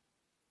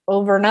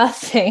over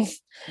nothing?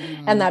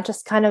 And that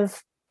just kind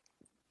of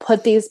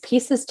put these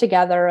pieces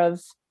together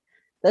of,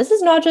 this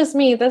is not just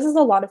me, this is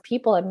a lot of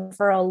people, and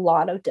for a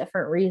lot of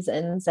different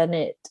reasons. And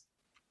it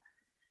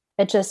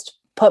just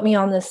put me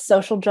on this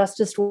social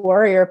justice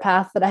warrior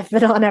path that I've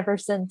been on ever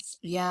since.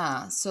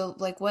 Yeah. So,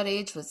 like, what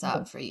age was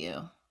that for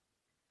you?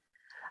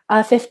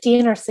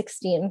 15 or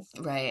 16.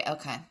 Right.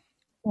 Okay.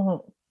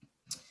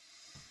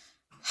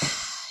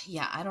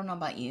 Yeah, I don't know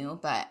about you,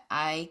 but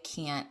I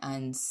can't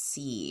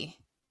unsee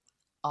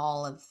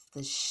all of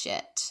the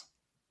shit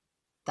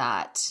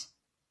that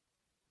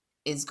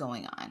is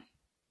going on.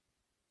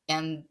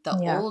 And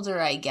the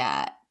older I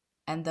get,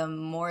 and the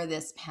more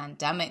this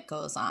pandemic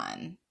goes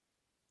on,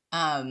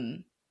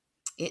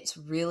 it's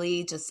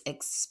really just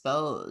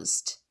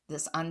exposed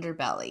this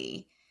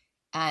underbelly.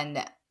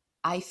 And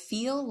I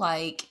feel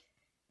like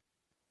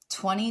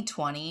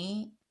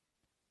 2020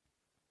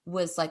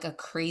 was like a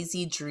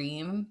crazy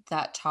dream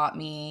that taught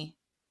me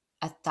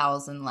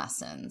 1,000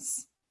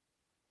 lessons.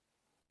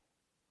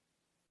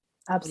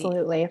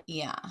 Absolutely.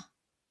 Yeah.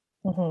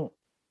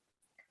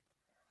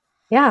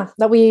 Yeah,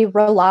 that we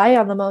rely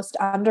on the most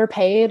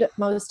underpaid,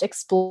 most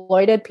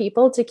exploited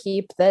people to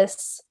keep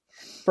this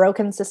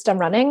broken system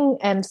running,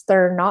 and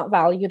they're not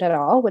valued at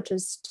all, which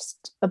is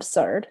just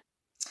absurd.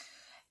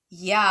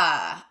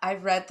 Yeah, I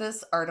read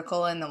this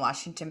article in the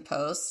Washington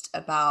Post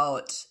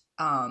about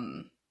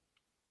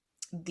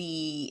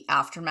the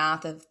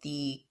aftermath of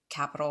the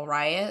Capitol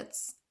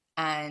riots,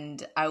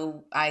 and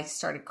I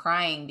started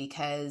crying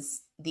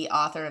because the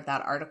author of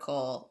that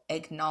article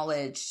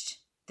acknowledged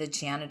the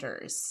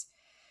janitors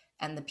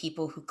and the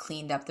people who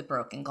cleaned up the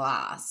broken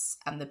glass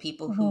and the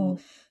people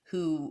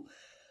who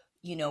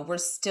were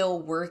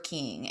still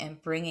working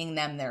and bringing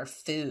them their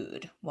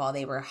food while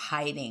they were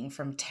hiding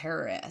from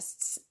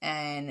terrorists.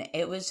 And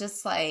it was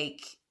just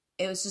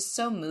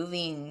so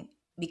moving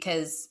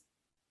because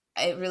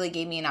it really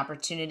gave me an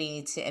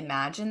opportunity to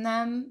imagine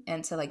them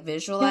and to like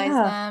visualize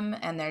them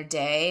and their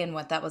day and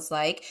what that was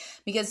like,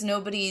 because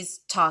nobody's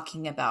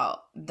talking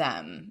about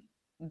them,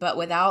 but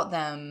without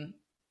them,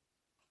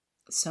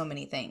 so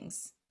many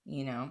things,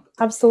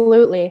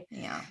 Absolutely.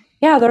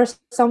 Yeah, there's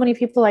so many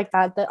people like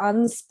that, the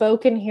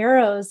unspoken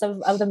heroes of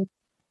the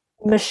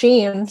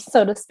machine,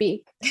 so to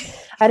speak. I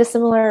had a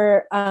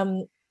similar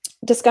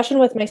discussion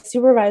with my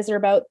supervisor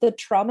about the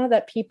trauma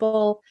that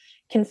people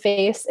can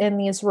face in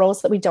these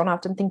roles that we don't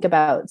often think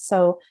about.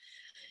 So,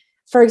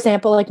 for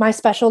example, like my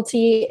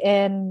specialty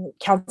in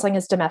counseling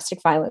is domestic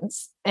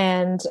violence.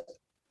 And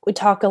we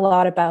talk a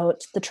lot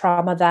about the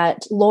trauma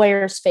that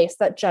lawyers face,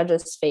 that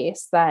judges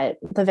face, that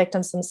the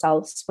victims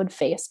themselves would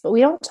face. But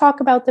we don't talk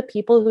about the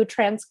people who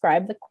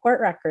transcribe the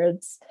court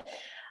records.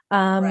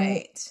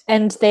 Right.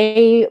 And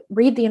they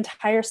read the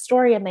entire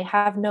story and they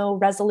have no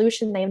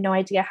resolution. They have no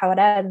idea how it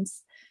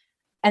ends.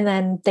 And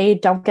then they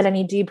don't get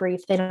any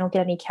debrief. They don't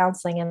get any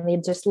counseling, and they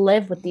just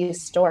live with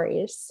these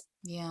stories.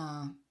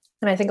 Yeah.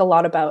 And I think a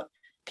lot about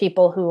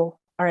people who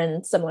are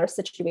in similar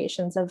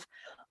situations of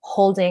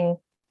holding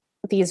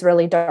these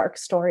really dark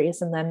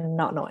stories and then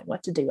not knowing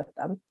what to do with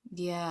them.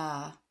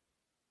 Yeah.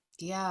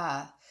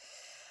 Yeah.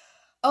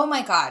 Oh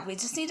my God, we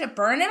just need to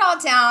burn it all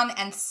down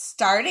and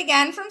start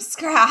again from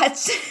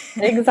scratch.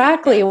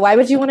 Exactly. Why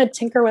would you want to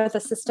tinker with a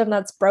system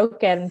that's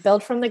broken?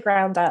 Build from the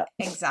ground up.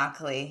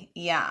 Exactly.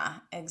 Yeah,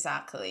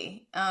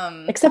 exactly.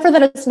 Except for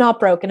that it's not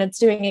broken. It's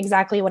doing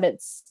exactly what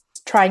it's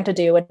trying to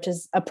do, which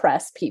is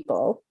oppress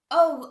people.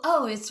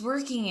 Oh, it's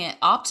working it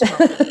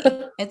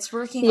optimally. It's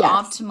working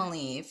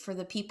optimally for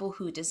the people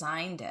who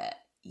designed it.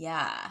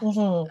 Yeah.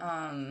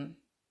 Mm-hmm.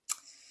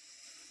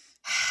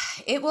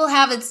 It will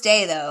have its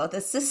day, though.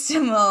 The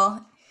system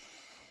will.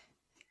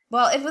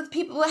 Well, if with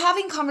people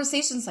having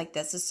conversations like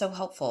this is so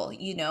helpful,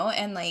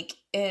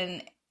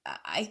 and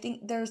I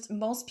think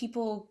most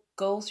people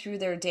go through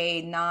their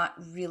day not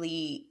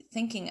really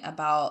thinking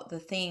about the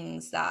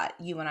things that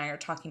you and I are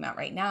talking about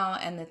right now,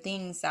 and the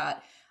things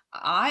that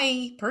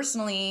I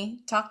personally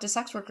talk to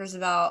sex workers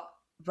about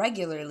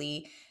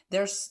regularly.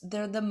 They're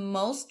the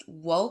most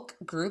woke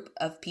group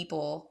of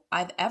people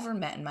I've ever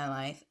met in my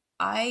life.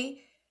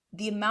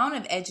 The amount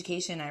of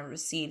education I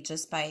received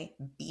just by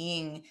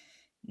being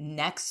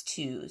next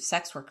to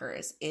sex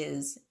workers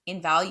is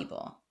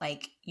invaluable.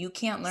 Like, you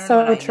can't learn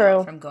what I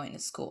know from going to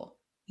school.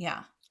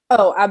 Yeah.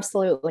 Oh,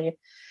 absolutely.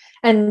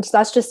 And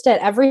that's just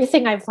it.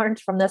 Everything I've learned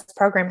from this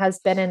program has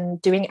been in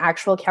doing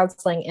actual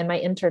counseling in my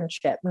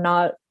internship,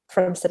 not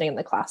from sitting in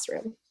the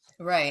classroom.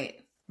 Right.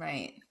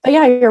 But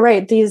yeah, you're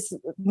right.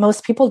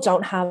 Most people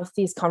don't have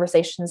these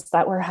conversations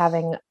that we're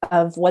having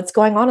of what's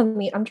going on in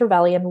the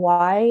underbelly and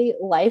why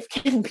life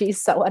can be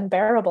so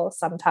unbearable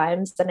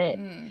sometimes.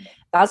 And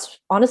that's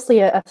honestly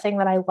a thing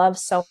that I love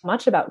so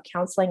much about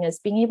counseling, is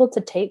being able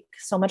to take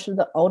so much of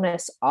the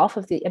onus off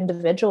of the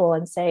individual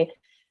and say,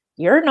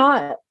 you're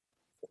not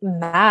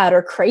mad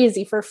or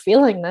crazy for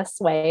feeling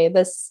this way.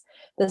 This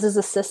is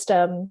a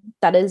system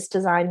that is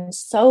designed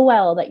so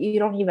well that you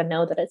don't even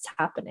know that it's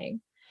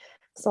happening.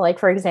 So, like,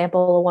 for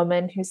example, a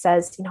woman who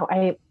says,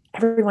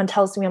 everyone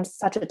tells me I'm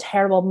such a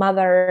terrible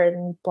mother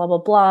and blah, blah,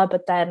 blah.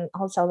 But then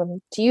I'll tell them,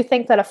 do you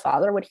think that a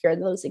father would hear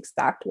those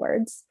exact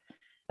words?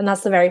 And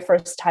that's the very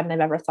first time they've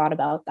ever thought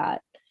about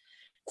that.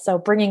 So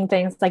bringing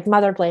things like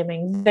mother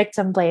blaming,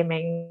 victim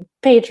blaming,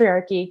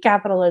 patriarchy,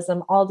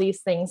 capitalism, all these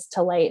things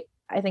to light,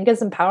 I think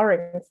is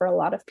empowering for a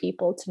lot of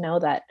people to know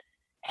that,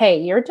 hey,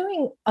 you're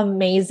doing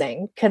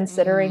amazing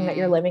considering that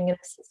you're living in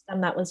a system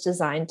that was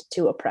designed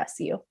to oppress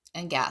you.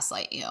 And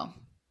gaslight you.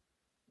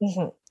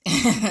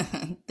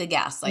 Mm-hmm. The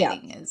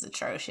gaslighting is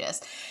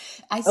atrocious.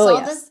 I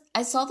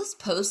saw this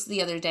post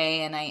the other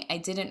day, and I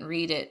didn't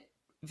read it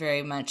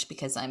very much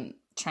because I'm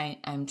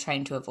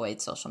trying to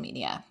avoid social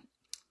media.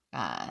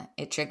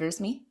 It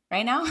triggers me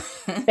right now.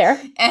 Fair.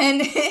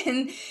 and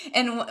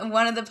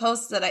one of the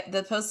posts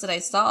that I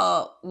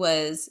saw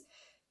was,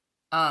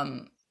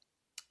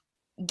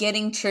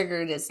 getting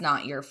triggered is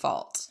not your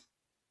fault.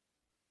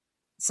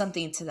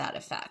 Something to that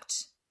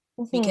effect.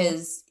 Mm-hmm.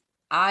 Because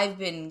I've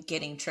been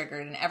getting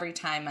triggered, and every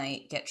time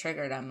I get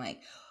triggered, I'm like,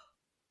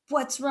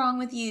 what's wrong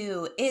with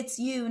you? It's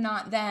you,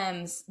 not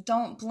them.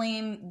 Don't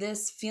blame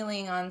this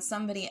feeling on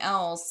somebody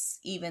else,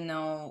 even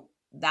though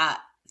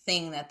that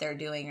thing that they're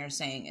doing or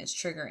saying is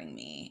triggering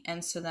me.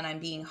 And so then I'm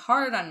being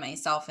hard on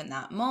myself in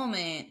that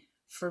moment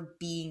for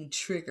being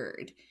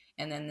triggered.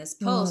 And then this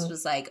post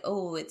was like,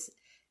 oh,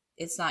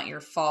 it's not your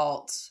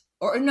fault.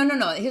 Or no.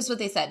 Here's what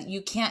they said.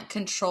 You can't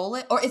control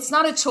it. Or it's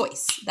not a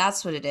choice.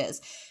 That's what it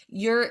is.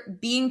 You're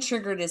being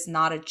triggered is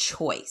not a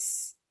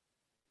choice.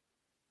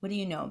 What do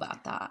you know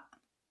about that?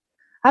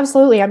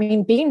 Absolutely. I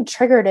mean, being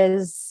triggered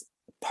is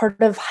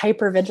part of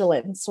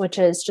hypervigilance, which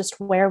is just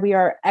where we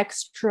are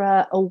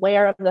extra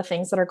aware of the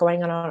things that are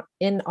going on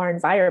in our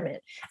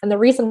environment. And the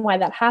reason why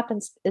that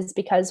happens is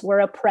because we're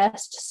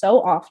oppressed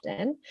so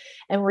often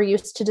and we're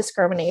used to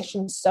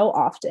discrimination so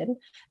often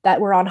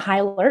that we're on high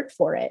alert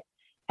for it.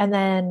 And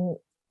then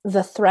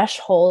the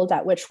threshold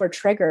at which we're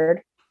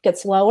triggered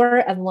gets lower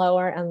and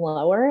lower and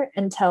lower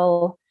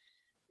until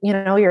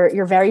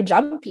you're very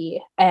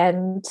jumpy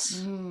and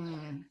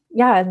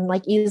yeah, and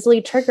like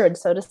easily triggered,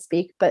 so to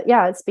speak. But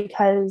yeah, it's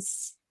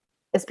because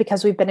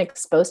we've been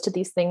exposed to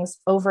these things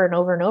over and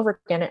over and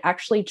over again. It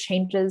actually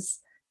changes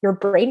your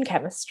brain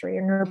chemistry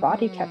and your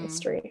body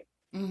chemistry,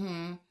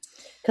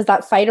 because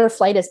that fight or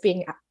flight is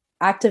being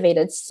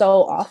activated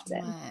so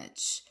often.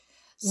 Much.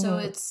 So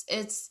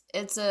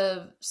it's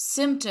a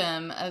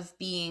symptom of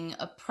being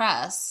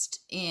oppressed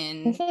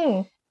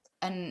in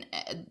and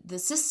the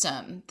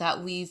system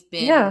that we've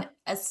been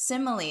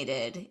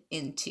assimilated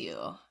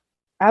into.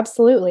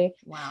 Absolutely.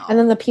 Wow. And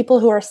then the people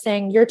who are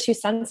saying you're too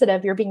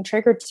sensitive, you're being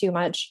triggered too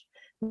much,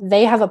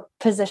 they have a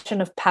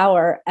position of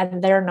power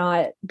and they're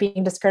not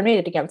being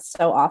discriminated against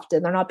so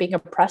often. They're not being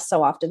oppressed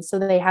so often. So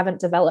they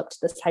haven't developed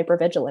this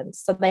hypervigilance.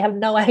 So they have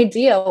no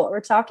idea what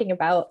we're talking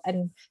about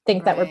and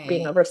think that we're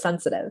being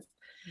oversensitive.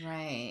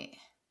 Right.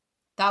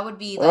 That would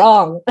be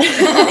wrong.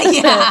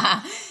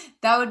 Yeah.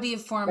 That would be a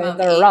form of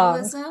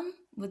ableism. Wrong.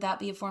 Would that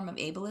be a form of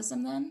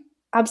ableism then?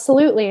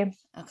 Absolutely.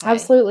 Okay.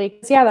 Absolutely.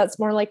 Yeah, that's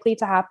more likely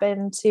to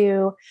happen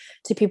to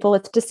people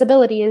with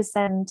disabilities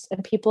and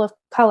people of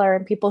color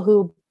and people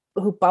who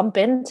bump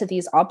into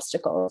these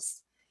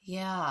obstacles.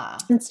 Yeah.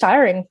 It's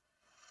tiring.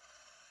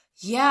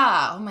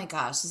 Yeah. Oh my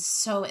gosh. This is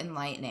so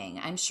enlightening.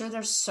 I'm sure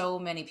there's so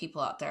many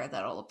people out there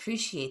that'll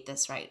appreciate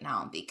this right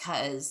now,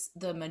 because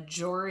the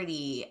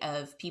majority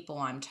of people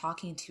I'm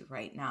talking to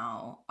right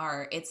now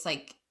it's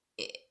like,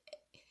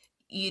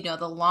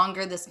 the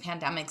longer this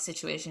pandemic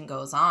situation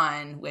goes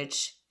on,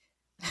 which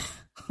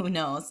who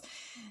knows,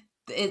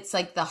 it's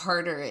like the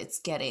harder it's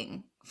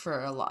getting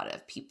for a lot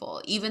of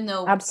people, even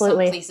though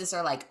Absolutely. some places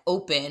are like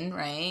open,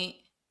 right?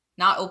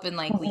 Not open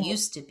like we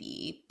used to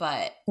be,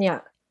 but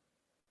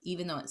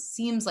even though it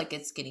seems like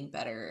it's getting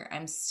better,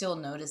 I'm still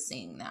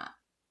noticing that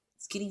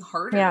it's getting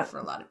harder for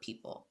a lot of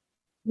people.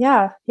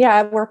 Yeah.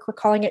 At work, we're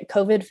calling it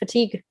COVID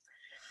fatigue.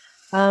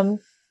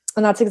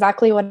 And that's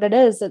exactly what it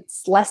is.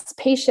 It's less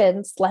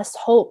patience, less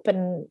hope,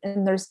 and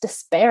there's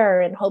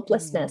despair and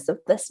hopelessness of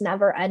this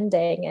never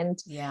ending, and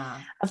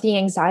of the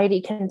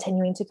anxiety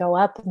continuing to go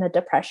up and the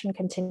depression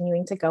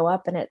continuing to go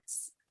up. And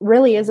it's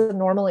really is a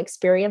normal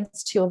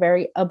experience to a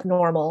very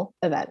abnormal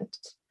event.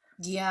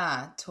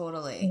 Yeah,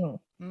 totally. Oh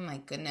my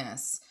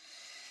goodness.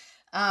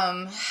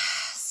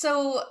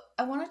 So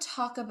I want to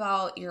talk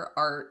about your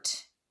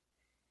art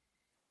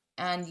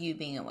and you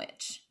being a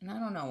witch. And I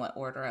don't know what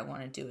order I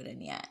want to do it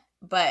in yet.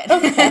 But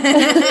okay.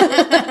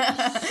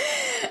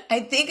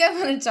 I think I'm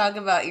going to talk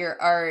about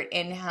your art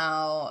and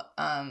how,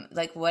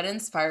 what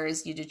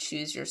inspires you to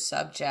choose your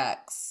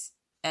subjects,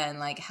 and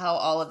like how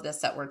all of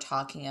this that we're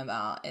talking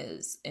about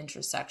is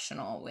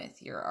intersectional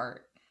with your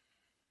art.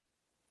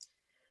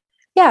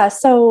 Yeah.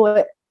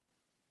 So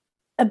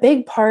a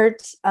big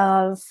part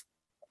of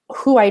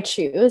who I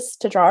choose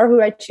to draw or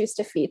who I choose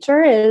to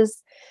feature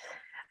is,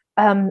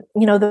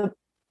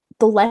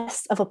 the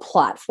less of a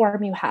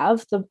platform you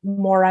have, the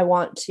more I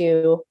want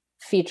to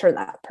feature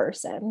that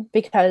person,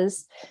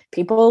 because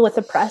people with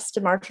oppressed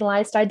and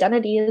marginalized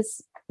identities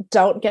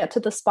don't get to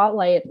the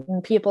spotlight,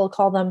 and people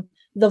call them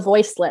the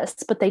voiceless,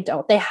 but they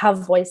don't. They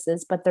have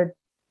voices, but they're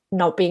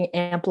not being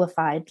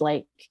amplified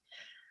like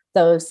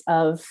those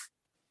of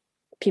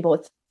people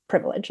with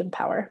privilege and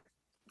power.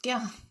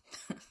 Yeah.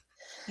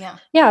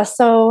 Yeah.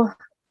 So,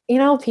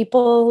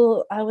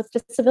 people with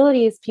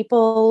disabilities,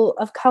 people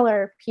of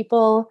color,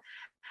 people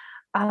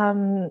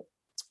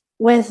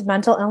with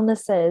mental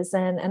illnesses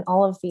and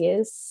all of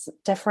these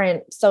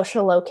different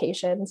social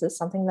locations is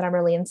something that I'm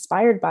really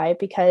inspired by,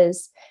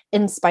 because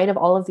in spite of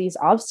all of these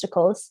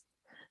obstacles,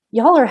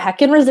 y'all are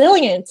heckin'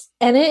 resilient,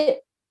 and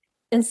it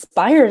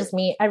inspires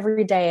me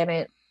every day, and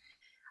it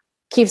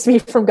keeps me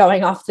from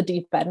going off the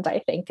deep end, I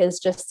think, is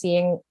just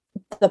seeing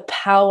the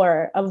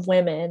power of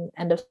women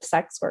and of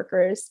sex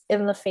workers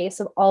in the face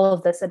of all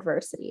of this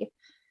adversity.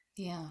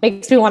 Yeah.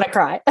 Makes me want to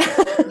cry.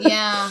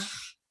 Yeah.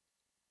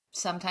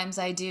 Sometimes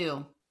I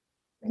do.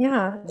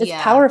 Yeah, it's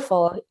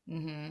powerful.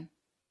 Mm-hmm.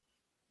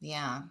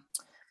 Yeah.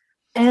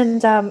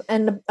 And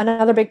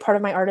another big part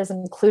of my art is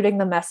including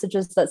the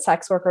messages that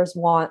sex workers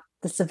want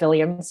the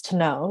civilians to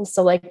know.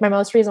 So like my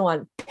most recent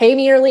one, pay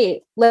me or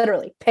leave,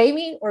 literally pay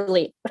me or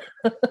leave.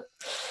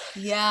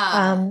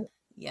 Yeah.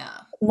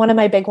 One of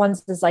my big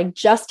ones is like,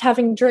 just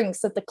having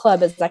drinks at the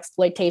club is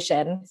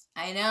exploitation.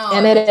 I know.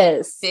 And it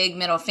is. Big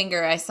middle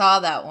finger. I saw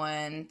that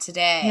one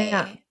today.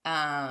 Yeah.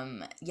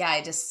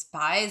 I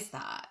despise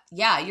that.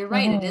 Yeah, you're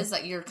right. It is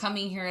that you're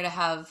coming here to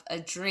have a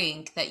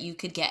drink that you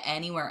could get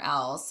anywhere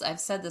else. I've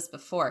said this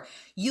before.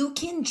 You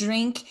can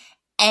drink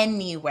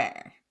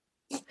anywhere.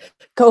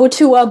 Go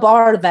to a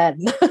bar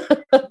then.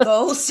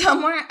 Go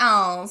somewhere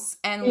else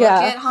and look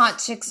at hot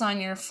chicks on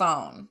your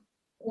phone.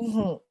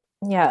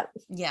 Mm-hmm. Yeah.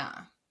 Yeah.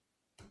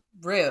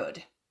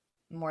 Rude.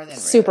 More than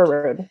rude. Super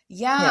rude.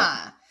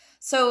 Yeah.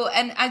 So,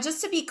 and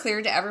just to be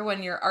clear to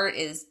everyone, your art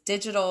is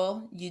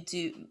digital.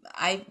 Do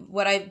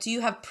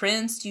you have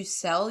prints? Do you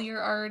sell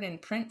your art in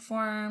print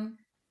form?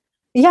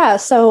 Yeah.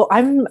 So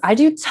I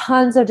do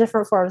tons of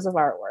different forms of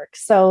artwork.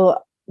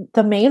 So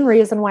the main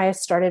reason why I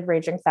started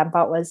Raging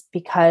Fembot was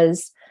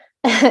because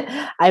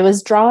I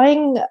was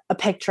drawing a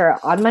picture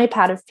on my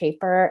pad of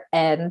paper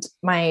and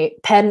my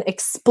pen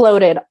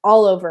exploded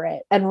all over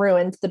it and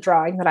ruined the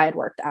drawing that I had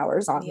worked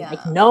hours on. Yeah.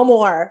 Like, no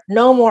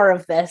more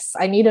of this.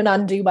 I need an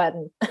undo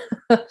button.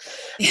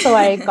 So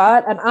I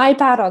got an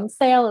iPad on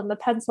sale and the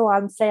pencil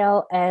on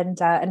sale and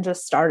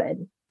just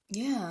started.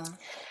 Yeah.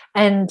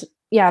 And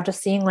yeah,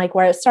 just seeing like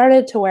where it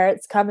started to where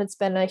it's come. It's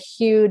been a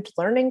huge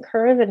learning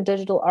curve in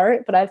digital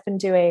art, but I've been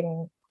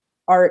doing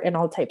art in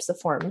all types of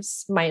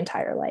forms my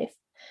entire life.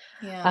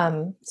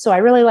 Yeah. So I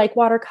really like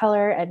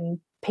watercolor and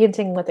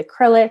painting with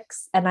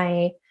acrylics, and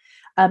I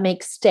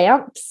make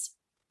stamps,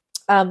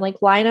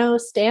 like lino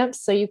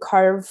stamps. So you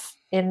carve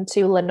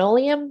into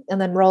linoleum and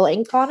then roll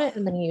ink on it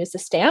and then you use a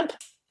stamp.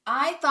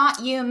 I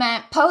thought you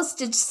meant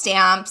postage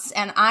stamps,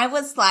 and I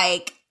was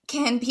like,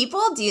 can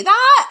people do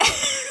that?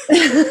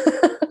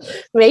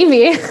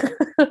 Maybe.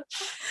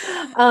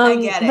 I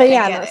get it. But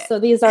yeah, so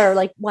these are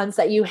like ones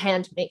that you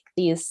hand make,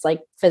 these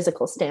like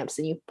physical stamps,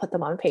 and you put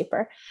them on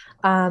paper.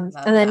 And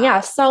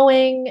then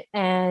sewing,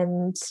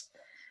 and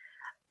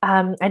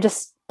I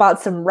just bought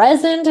some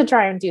resin to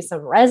try and do some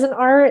resin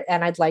art,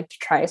 and I'd like to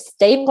try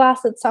stained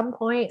glass at some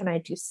point, and I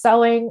do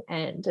sewing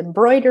and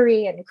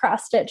embroidery and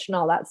cross stitch and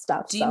all that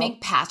stuff. Do you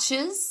make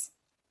patches?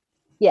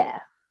 Yeah.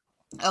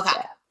 Okay.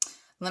 Yeah.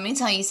 Let me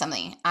tell you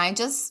something. I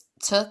just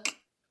took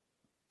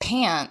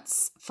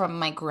pants from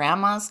my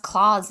grandma's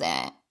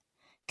closet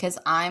because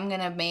I'm going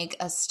to make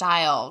a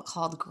style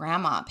called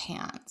grandma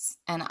pants.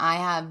 And I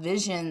have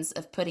visions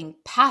of putting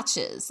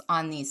patches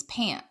on these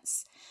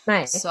pants.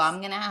 Nice. So I'm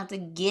going to have to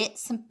get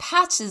some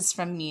patches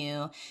from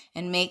you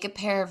and make a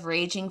pair of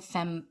Raging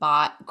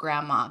Fembot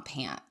grandma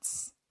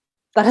pants.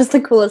 That is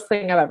the coolest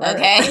thing I've ever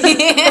heard.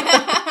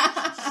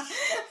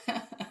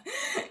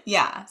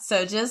 Yeah.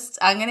 So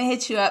I'm going to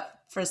hit you up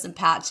for some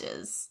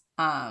patches.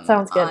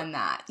 Sounds good. On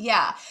that.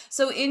 Yeah.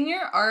 So in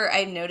your art,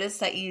 I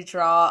noticed that you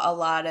draw a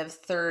lot of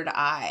third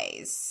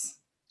eyes.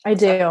 I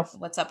do.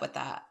 What's up with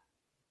that?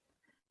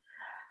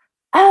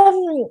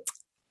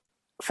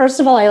 First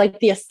of all, I like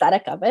the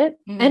aesthetic of it.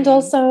 Mm-hmm.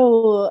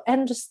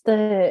 and just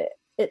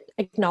it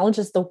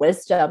acknowledges the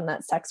wisdom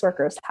that sex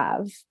workers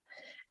have.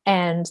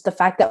 And the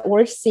fact that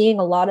we're seeing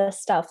a lot of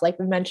stuff, like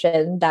we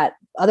mentioned, that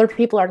other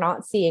people are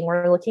not seeing.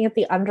 We're looking at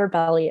the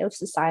underbelly of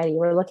society.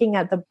 We're looking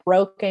at the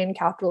broken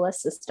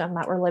capitalist system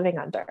that we're living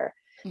under.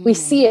 Mm. We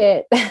see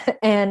it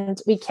and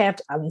we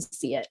can't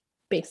unsee it,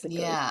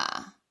 basically. Yeah.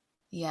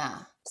 Yeah.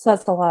 So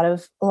that's a lot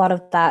of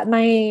that. And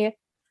I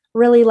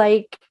really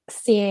like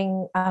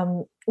seeing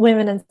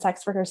women and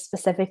sex workers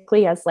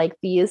specifically as like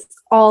these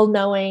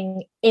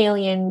all-knowing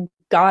alien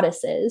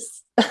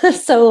goddesses.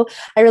 So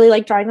I really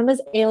like drawing them as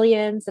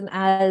aliens and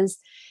as,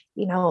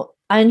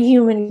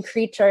 unhuman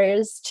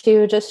creatures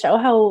to just show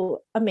how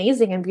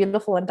amazing and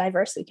beautiful and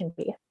diverse we can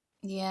be.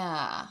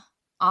 Yeah.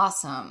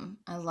 Awesome.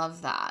 I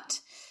love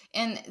that.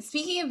 And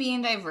speaking of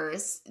being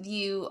diverse,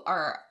 you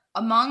are,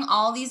 among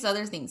all these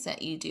other things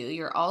that you do,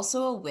 you're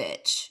also a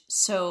witch.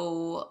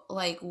 So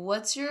like,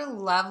 what's your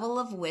level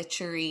of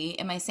witchery?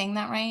 Am I saying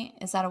that right?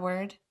 Is that a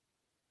word?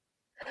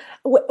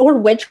 Or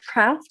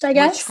witchcraft, I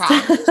guess.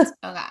 Witchcraft.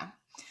 Okay.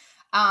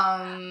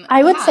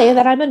 I would say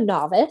that I'm a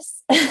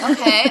novice.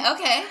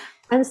 Okay.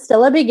 I'm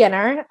still a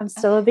beginner.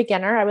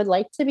 I would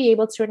like to be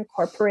able to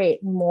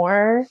incorporate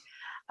more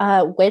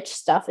witch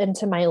stuff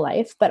into my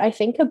life. But I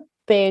think a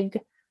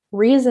big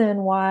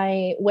reason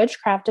why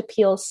witchcraft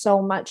appeals so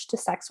much to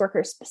sex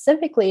workers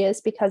specifically is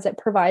because it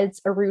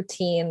provides a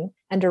routine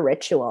and a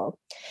ritual.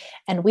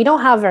 And we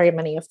don't have very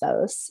many of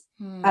those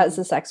as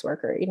a sex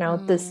worker.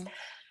 This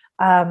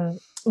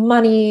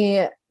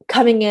money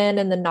coming in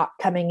and then not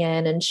coming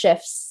in, and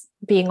shifts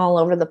being all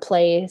over the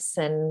place,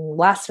 and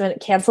last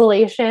minute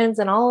cancellations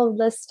and all of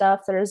this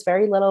stuff. There's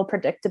very little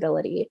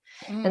predictability.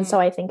 And so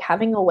I think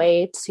having a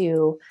way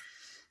to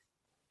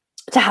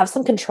have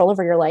some control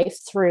over your life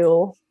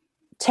through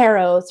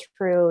tarot,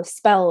 through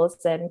spells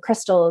and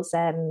crystals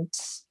and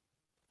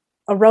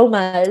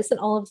aromas and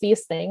all of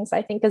these things,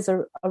 I think is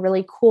a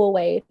really cool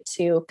way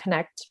to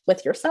connect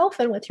with yourself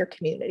and with your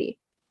community.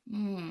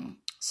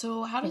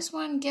 So how does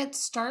one get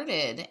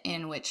started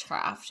in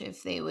witchcraft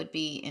if they would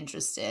be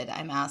interested?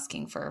 I'm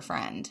asking for a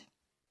friend.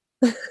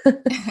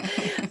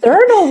 There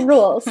are no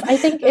rules. I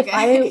think if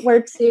I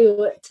were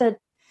to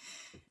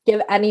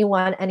give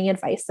anyone any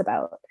advice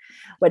about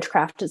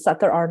witchcraft, it's that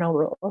there are no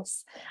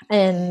rules.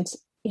 And,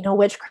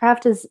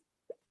 witchcraft is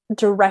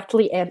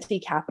directly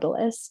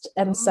anti-capitalist.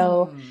 And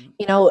so,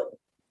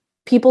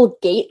 people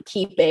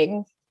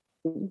gatekeeping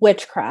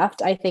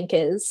witchcraft, I think,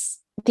 is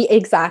the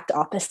exact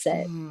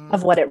opposite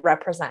of what it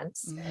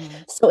represents.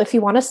 So if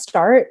you want to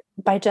start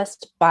by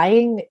just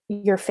buying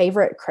your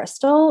favorite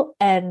crystal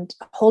and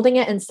holding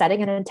it and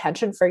setting an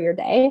intention for your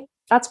day,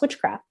 that's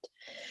witchcraft.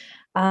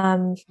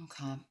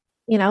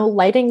 You know,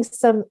 lighting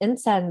some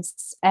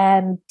incense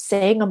and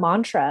saying a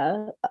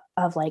mantra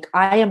of like,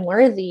 I am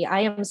worthy,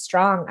 I am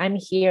strong, I'm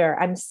here,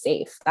 I'm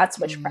safe. That's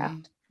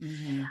witchcraft.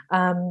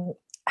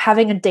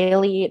 Having a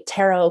daily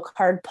tarot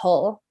card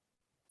pull,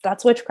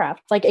 that's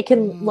witchcraft. Like it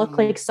can look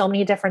like so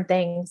many different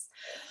things.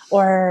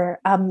 Or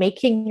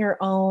making your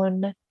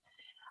own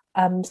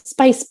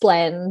spice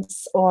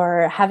blends,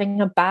 or having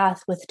a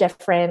bath with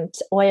different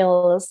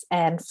oils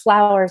and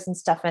flowers and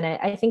stuff in it.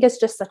 I think it's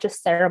just such a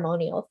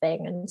ceremonial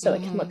thing. And so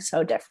it can look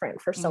so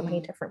different for so many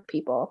different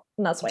people.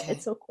 And that's why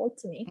it's so cool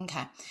to me.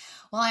 Okay.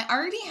 Well, I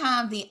already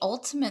have the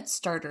ultimate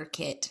starter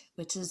kit,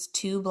 which is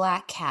 2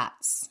 black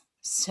cats.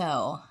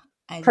 So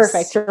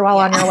perfect. You're well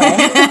on your way.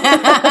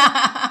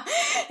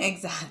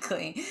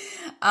 Exactly.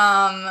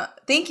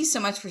 Thank you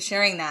so much for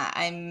sharing that.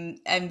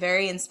 I'm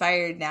very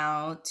inspired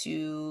now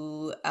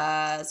to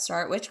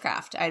start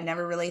witchcraft. I've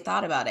never really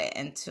thought about it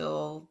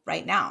until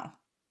right now.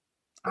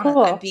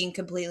 Cool. I'm being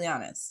completely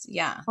honest.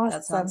 Yeah, awesome.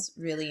 That sounds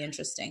really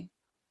interesting.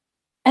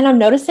 And I'm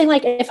noticing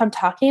like if I'm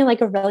talking in like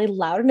a really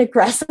loud and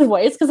aggressive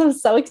voice because I'm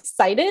so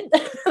excited,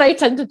 and I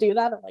tend to do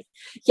that. I'm like,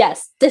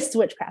 yes, this is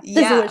witchcraft.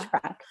 This is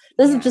witchcraft.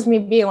 This is just me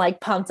being like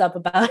pumped up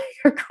about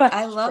your question.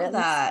 I love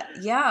that.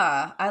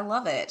 Yeah, I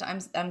love it.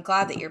 I'm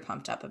glad that you're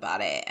pumped up about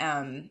it.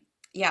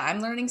 Yeah,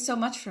 I'm learning so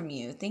much from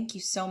you. Thank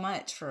you so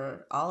much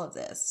for all of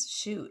this.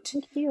 Shoot.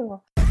 Thank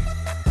you.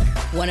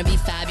 Want to be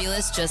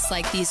fabulous just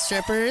like these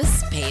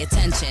strippers? Pay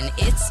attention.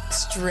 It's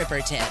Stripper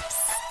Tips.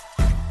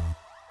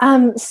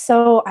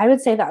 So I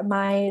would say that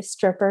my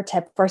stripper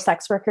tip or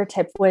sex worker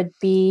tip would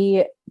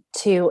be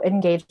to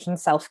engage in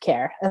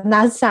self-care. And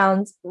that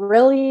sounds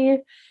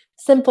really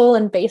simple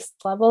and base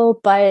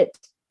level, but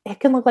it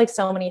can look like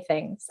so many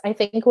things. I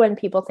think when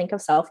people think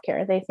of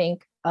self-care, they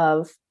think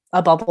of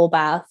a bubble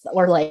bath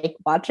or like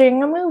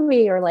watching a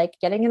movie or like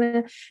getting in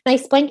a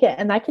nice blanket.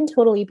 And that can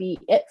totally be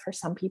it for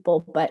some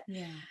people. But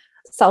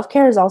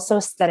self-care is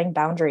also setting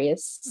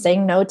boundaries,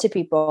 saying no to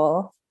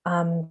people,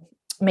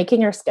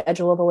 making your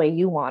schedule the way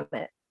you want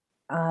it,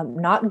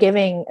 not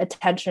giving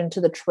attention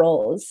to the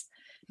trolls,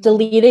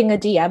 deleting a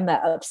DM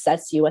that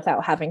upsets you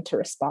without having to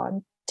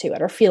respond to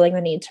it or feeling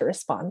the need to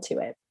respond to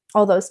it,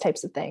 all those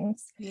types of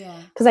things.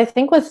 Yeah. Because I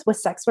think with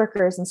sex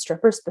workers and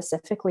strippers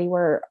specifically,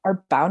 where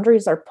our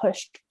boundaries are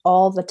pushed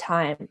all the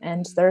time.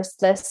 And there's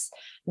this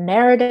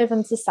narrative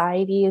in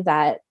society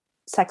that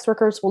sex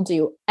workers will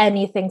do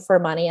anything for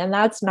money. And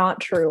that's not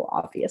true,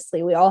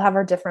 obviously. We all have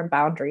our different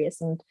boundaries,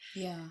 and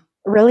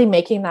really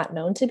making that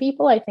known to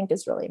people, I think,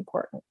 is really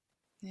important.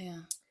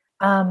 Yeah.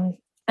 And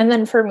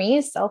then for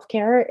me,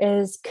 self-care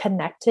is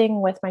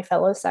connecting with my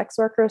fellow sex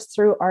workers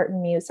through art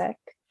and music.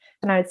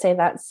 And I would say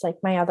that's like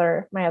my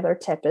other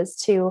tip is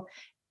to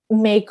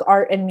make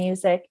art and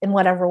music in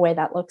whatever way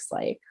that looks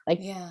like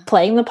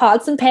playing the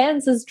pots and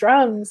pans as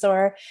drums,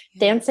 or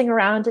dancing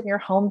around in your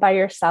home by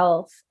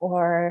yourself,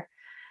 or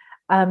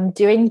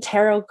doing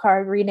tarot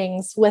card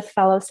readings with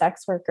fellow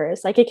sex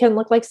workers. Like it can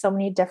look like so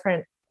many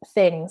different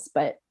things,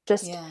 but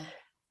just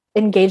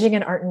engaging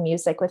in art and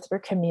music with your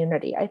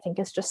community, I think,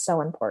 is just so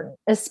important,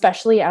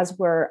 especially as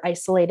we're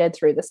isolated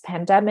through this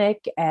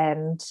pandemic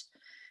and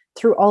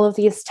through all of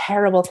these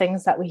terrible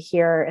things that we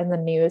hear in the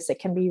news. It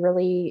can be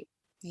really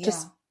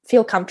just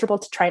feel comfortable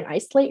to try and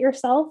isolate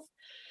yourself,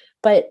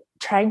 but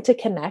trying to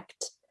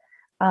connect,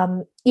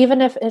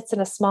 even if it's in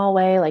a small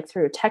way, like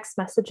through text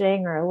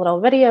messaging or a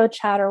little video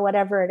chat or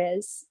whatever it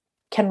is,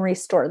 can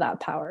restore that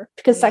power,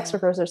 because sex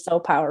workers are so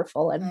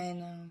powerful, and I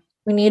know.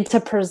 We need to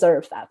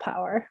preserve that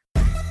power.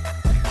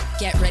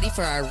 Get ready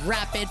for our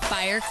rapid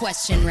fire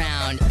question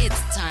round.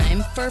 It's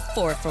time for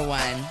 4 for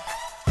 1.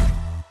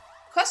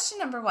 Question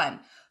number 1.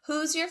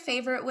 Who's your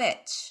favorite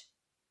witch?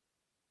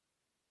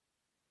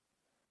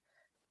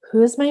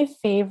 Who's my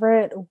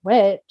favorite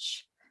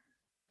witch?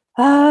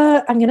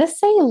 I'm going to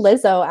say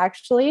Lizzo,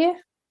 actually.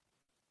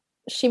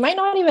 She might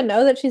not even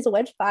know that she's a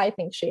witch, but I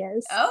think she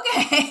is.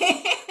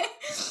 Okay.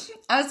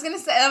 I was going to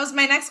say, that was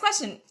my next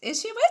question.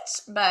 Is she a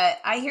witch? But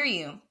I hear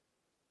you.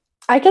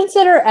 I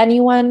consider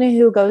anyone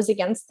who goes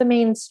against the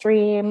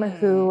mainstream,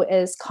 who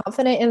is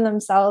confident in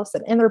themselves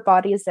and in their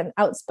bodies and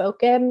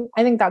outspoken,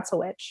 I think that's a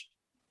witch.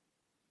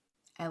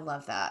 I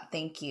love that.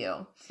 Thank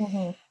you.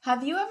 Mm-hmm.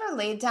 Have you ever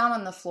laid down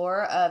on the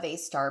floor of a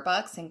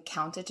Starbucks and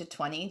counted to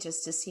 20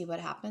 just to see what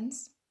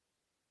happens?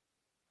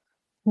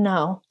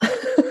 No.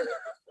 Okay.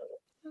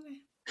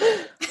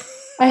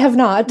 I have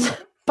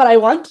not, but I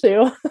want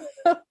to.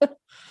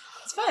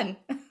 It's fun.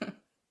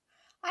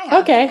 I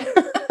have. Okay.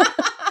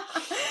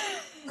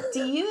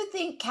 Do you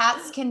think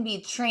cats can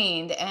be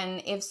trained?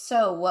 And if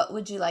so, what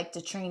would you like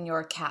to train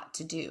your cat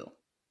to do?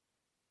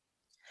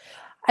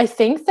 I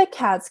think that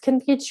cats can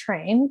be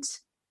trained.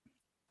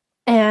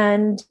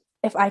 And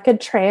if I could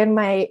train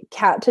my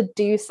cat to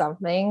do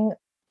something,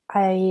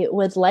 I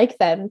would like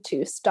them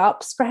to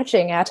stop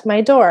scratching at my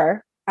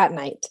door at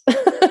night.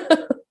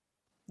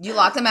 You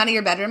lock them out of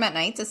your bedroom at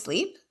night to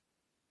sleep?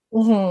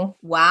 Mm-hmm.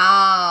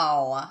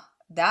 Wow.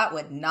 That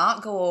would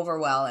not go over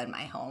well in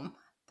my home.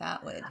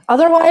 That would.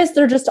 Otherwise,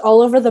 they're just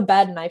all over the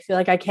bed, and I feel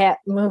like I can't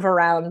move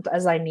around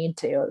as I need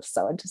to.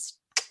 So I just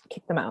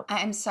kick them out.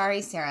 I'm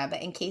sorry, Sarah,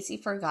 but in case you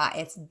forgot,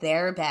 it's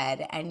their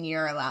bed and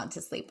you're allowed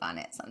to sleep on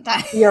it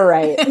sometimes. You're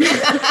right.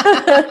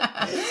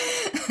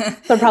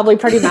 They're probably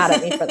pretty mad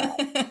at me for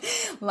that.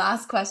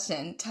 Last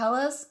question. Tell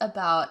us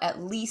about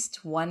at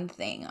least one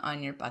thing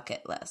on your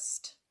bucket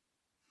list.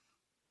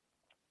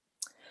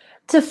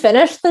 To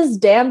finish this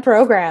damn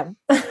program.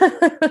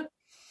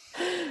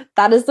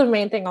 That is the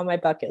main thing on my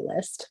bucket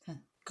list.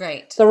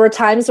 Great. There were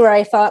times where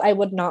I thought I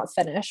would not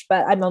finish,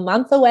 but I'm a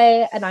month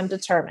away and I'm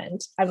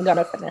determined. I'm going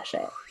to finish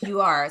it.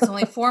 You are. It's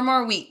only 4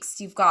 more weeks.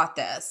 You've got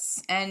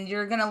this. And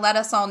you're going to let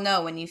us all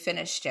know when you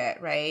finished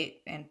it, right?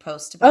 And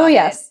post about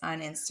it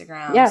on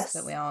Instagram so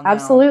that we all know.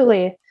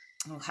 Absolutely.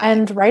 Okay.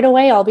 And right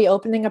away, I'll be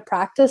opening a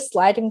practice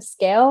sliding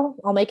scale.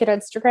 I'll make an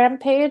Instagram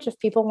page. If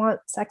people want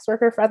sex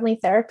worker friendly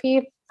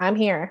therapy, I'm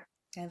here.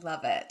 I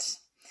love it.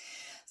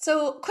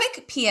 So,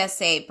 quick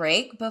PSA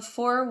break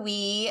before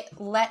we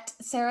let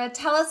Sarah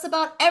tell us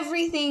about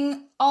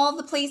everything, all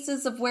the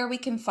places of where we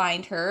can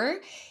find her.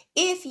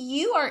 If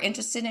you are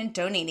interested in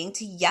donating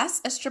to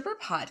Yes, a Stripper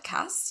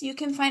Podcast, you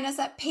can find us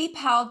at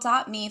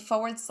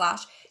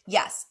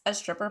paypal.me/Yes, a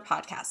Stripper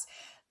Podcast.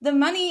 The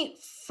money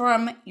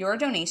from your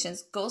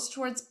donations goes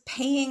towards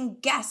paying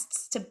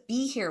guests to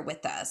be here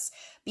with us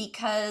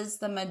because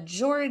the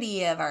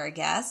majority of our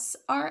guests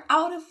are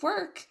out of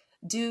work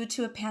due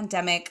to a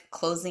pandemic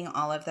closing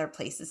all of their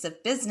places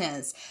of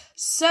business.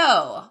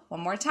 So,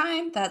 one more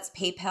time, that's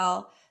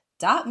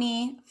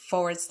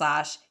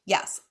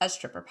paypal.me/Yes, a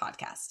Stripper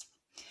Podcast.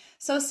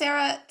 So,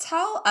 Sarah,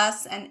 tell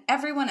us and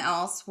everyone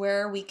else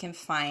where we can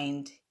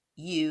find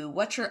you,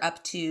 what you're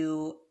up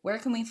to, where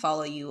can we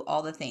follow you,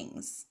 all the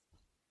things.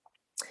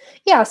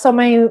 Yeah, so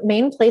my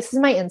main place is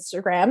my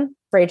Instagram,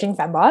 Raging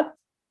Fembot.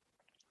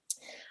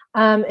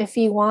 If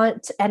you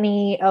want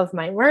any of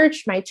my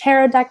merch, my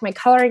tarot deck, my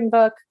coloring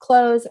book,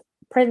 clothes,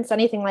 prints,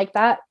 anything like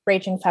that,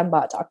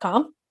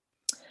 ragingfembot.com.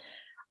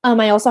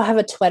 I also have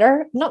a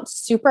Twitter. I'm not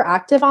super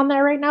active on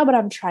there right now, but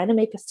I'm trying to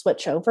make a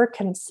switch over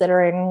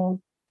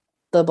considering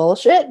the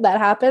bullshit that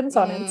happens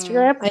on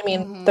Instagram. I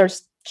mean,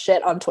 there's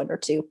shit on Twitter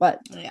too, but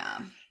yeah.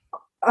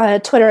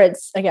 Twitter,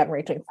 it's again,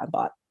 Raging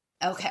Fembot.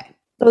 Okay.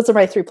 Those are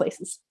my 3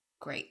 places.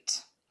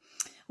 Great.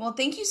 Well,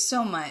 thank you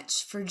so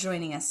much for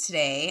joining us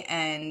today.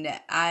 And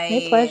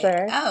My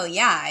pleasure. Oh,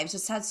 yeah. I've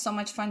just had so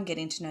much fun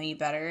getting to know you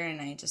better.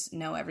 And I just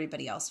know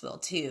everybody else will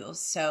too.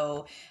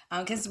 So,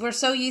 because we're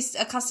so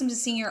accustomed to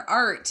seeing your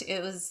art,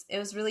 it was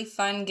really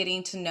fun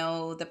getting to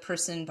know the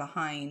person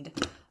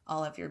behind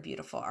all of your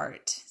beautiful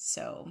art.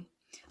 So,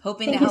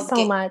 hoping Thank to help you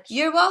so much.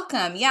 You're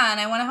welcome. Yeah. And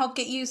I want to help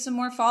get you some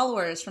more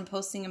followers from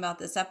posting about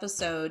this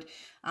episode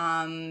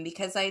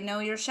because I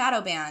know you're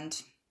shadow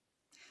banned.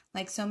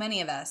 Like so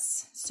many of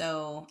us.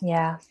 So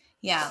yeah,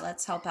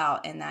 let's help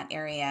out in that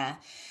area.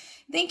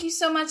 Thank you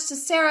so much to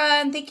Sarah,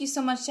 and thank you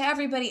so much to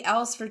everybody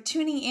else for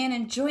tuning in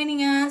and joining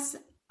us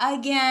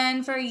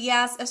again for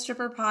Yes, a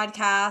Stripper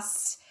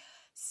Podcast.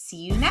 See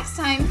you next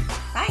time.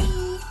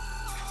 Bye.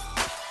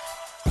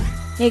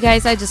 Hey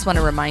guys, I just want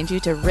to remind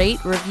you to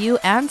rate, review,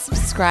 and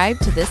subscribe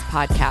to this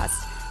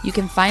podcast. You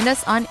can find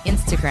us on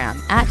Instagram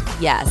at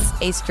Yes,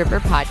 a Stripper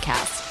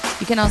Podcast.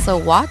 You can also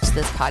watch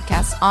this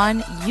podcast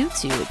on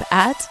YouTube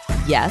at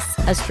Yes,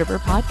 a Stripper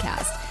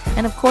Podcast.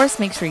 And of course,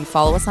 make sure you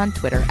follow us on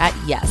Twitter at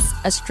Yes,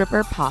 a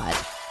Stripper Pod.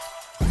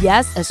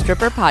 Yes, a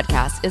Stripper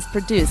Podcast is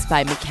produced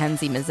by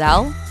Mackenzie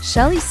Mazzell,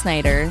 Shelly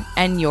Snyder,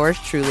 and yours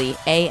truly,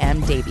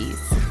 A.M. Davies.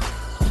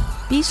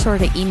 Be sure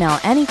to email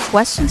any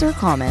questions or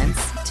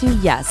comments to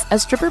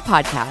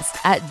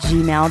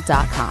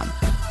yesastripperpodcast@gmail.com.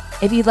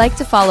 If you'd like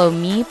to follow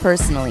me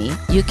personally,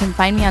 you can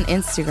find me on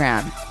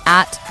Instagram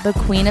at The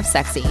Queen of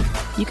Sexy.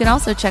 You can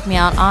also check me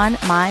out on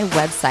my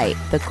website,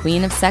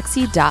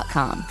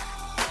 thequeenofsexy.com.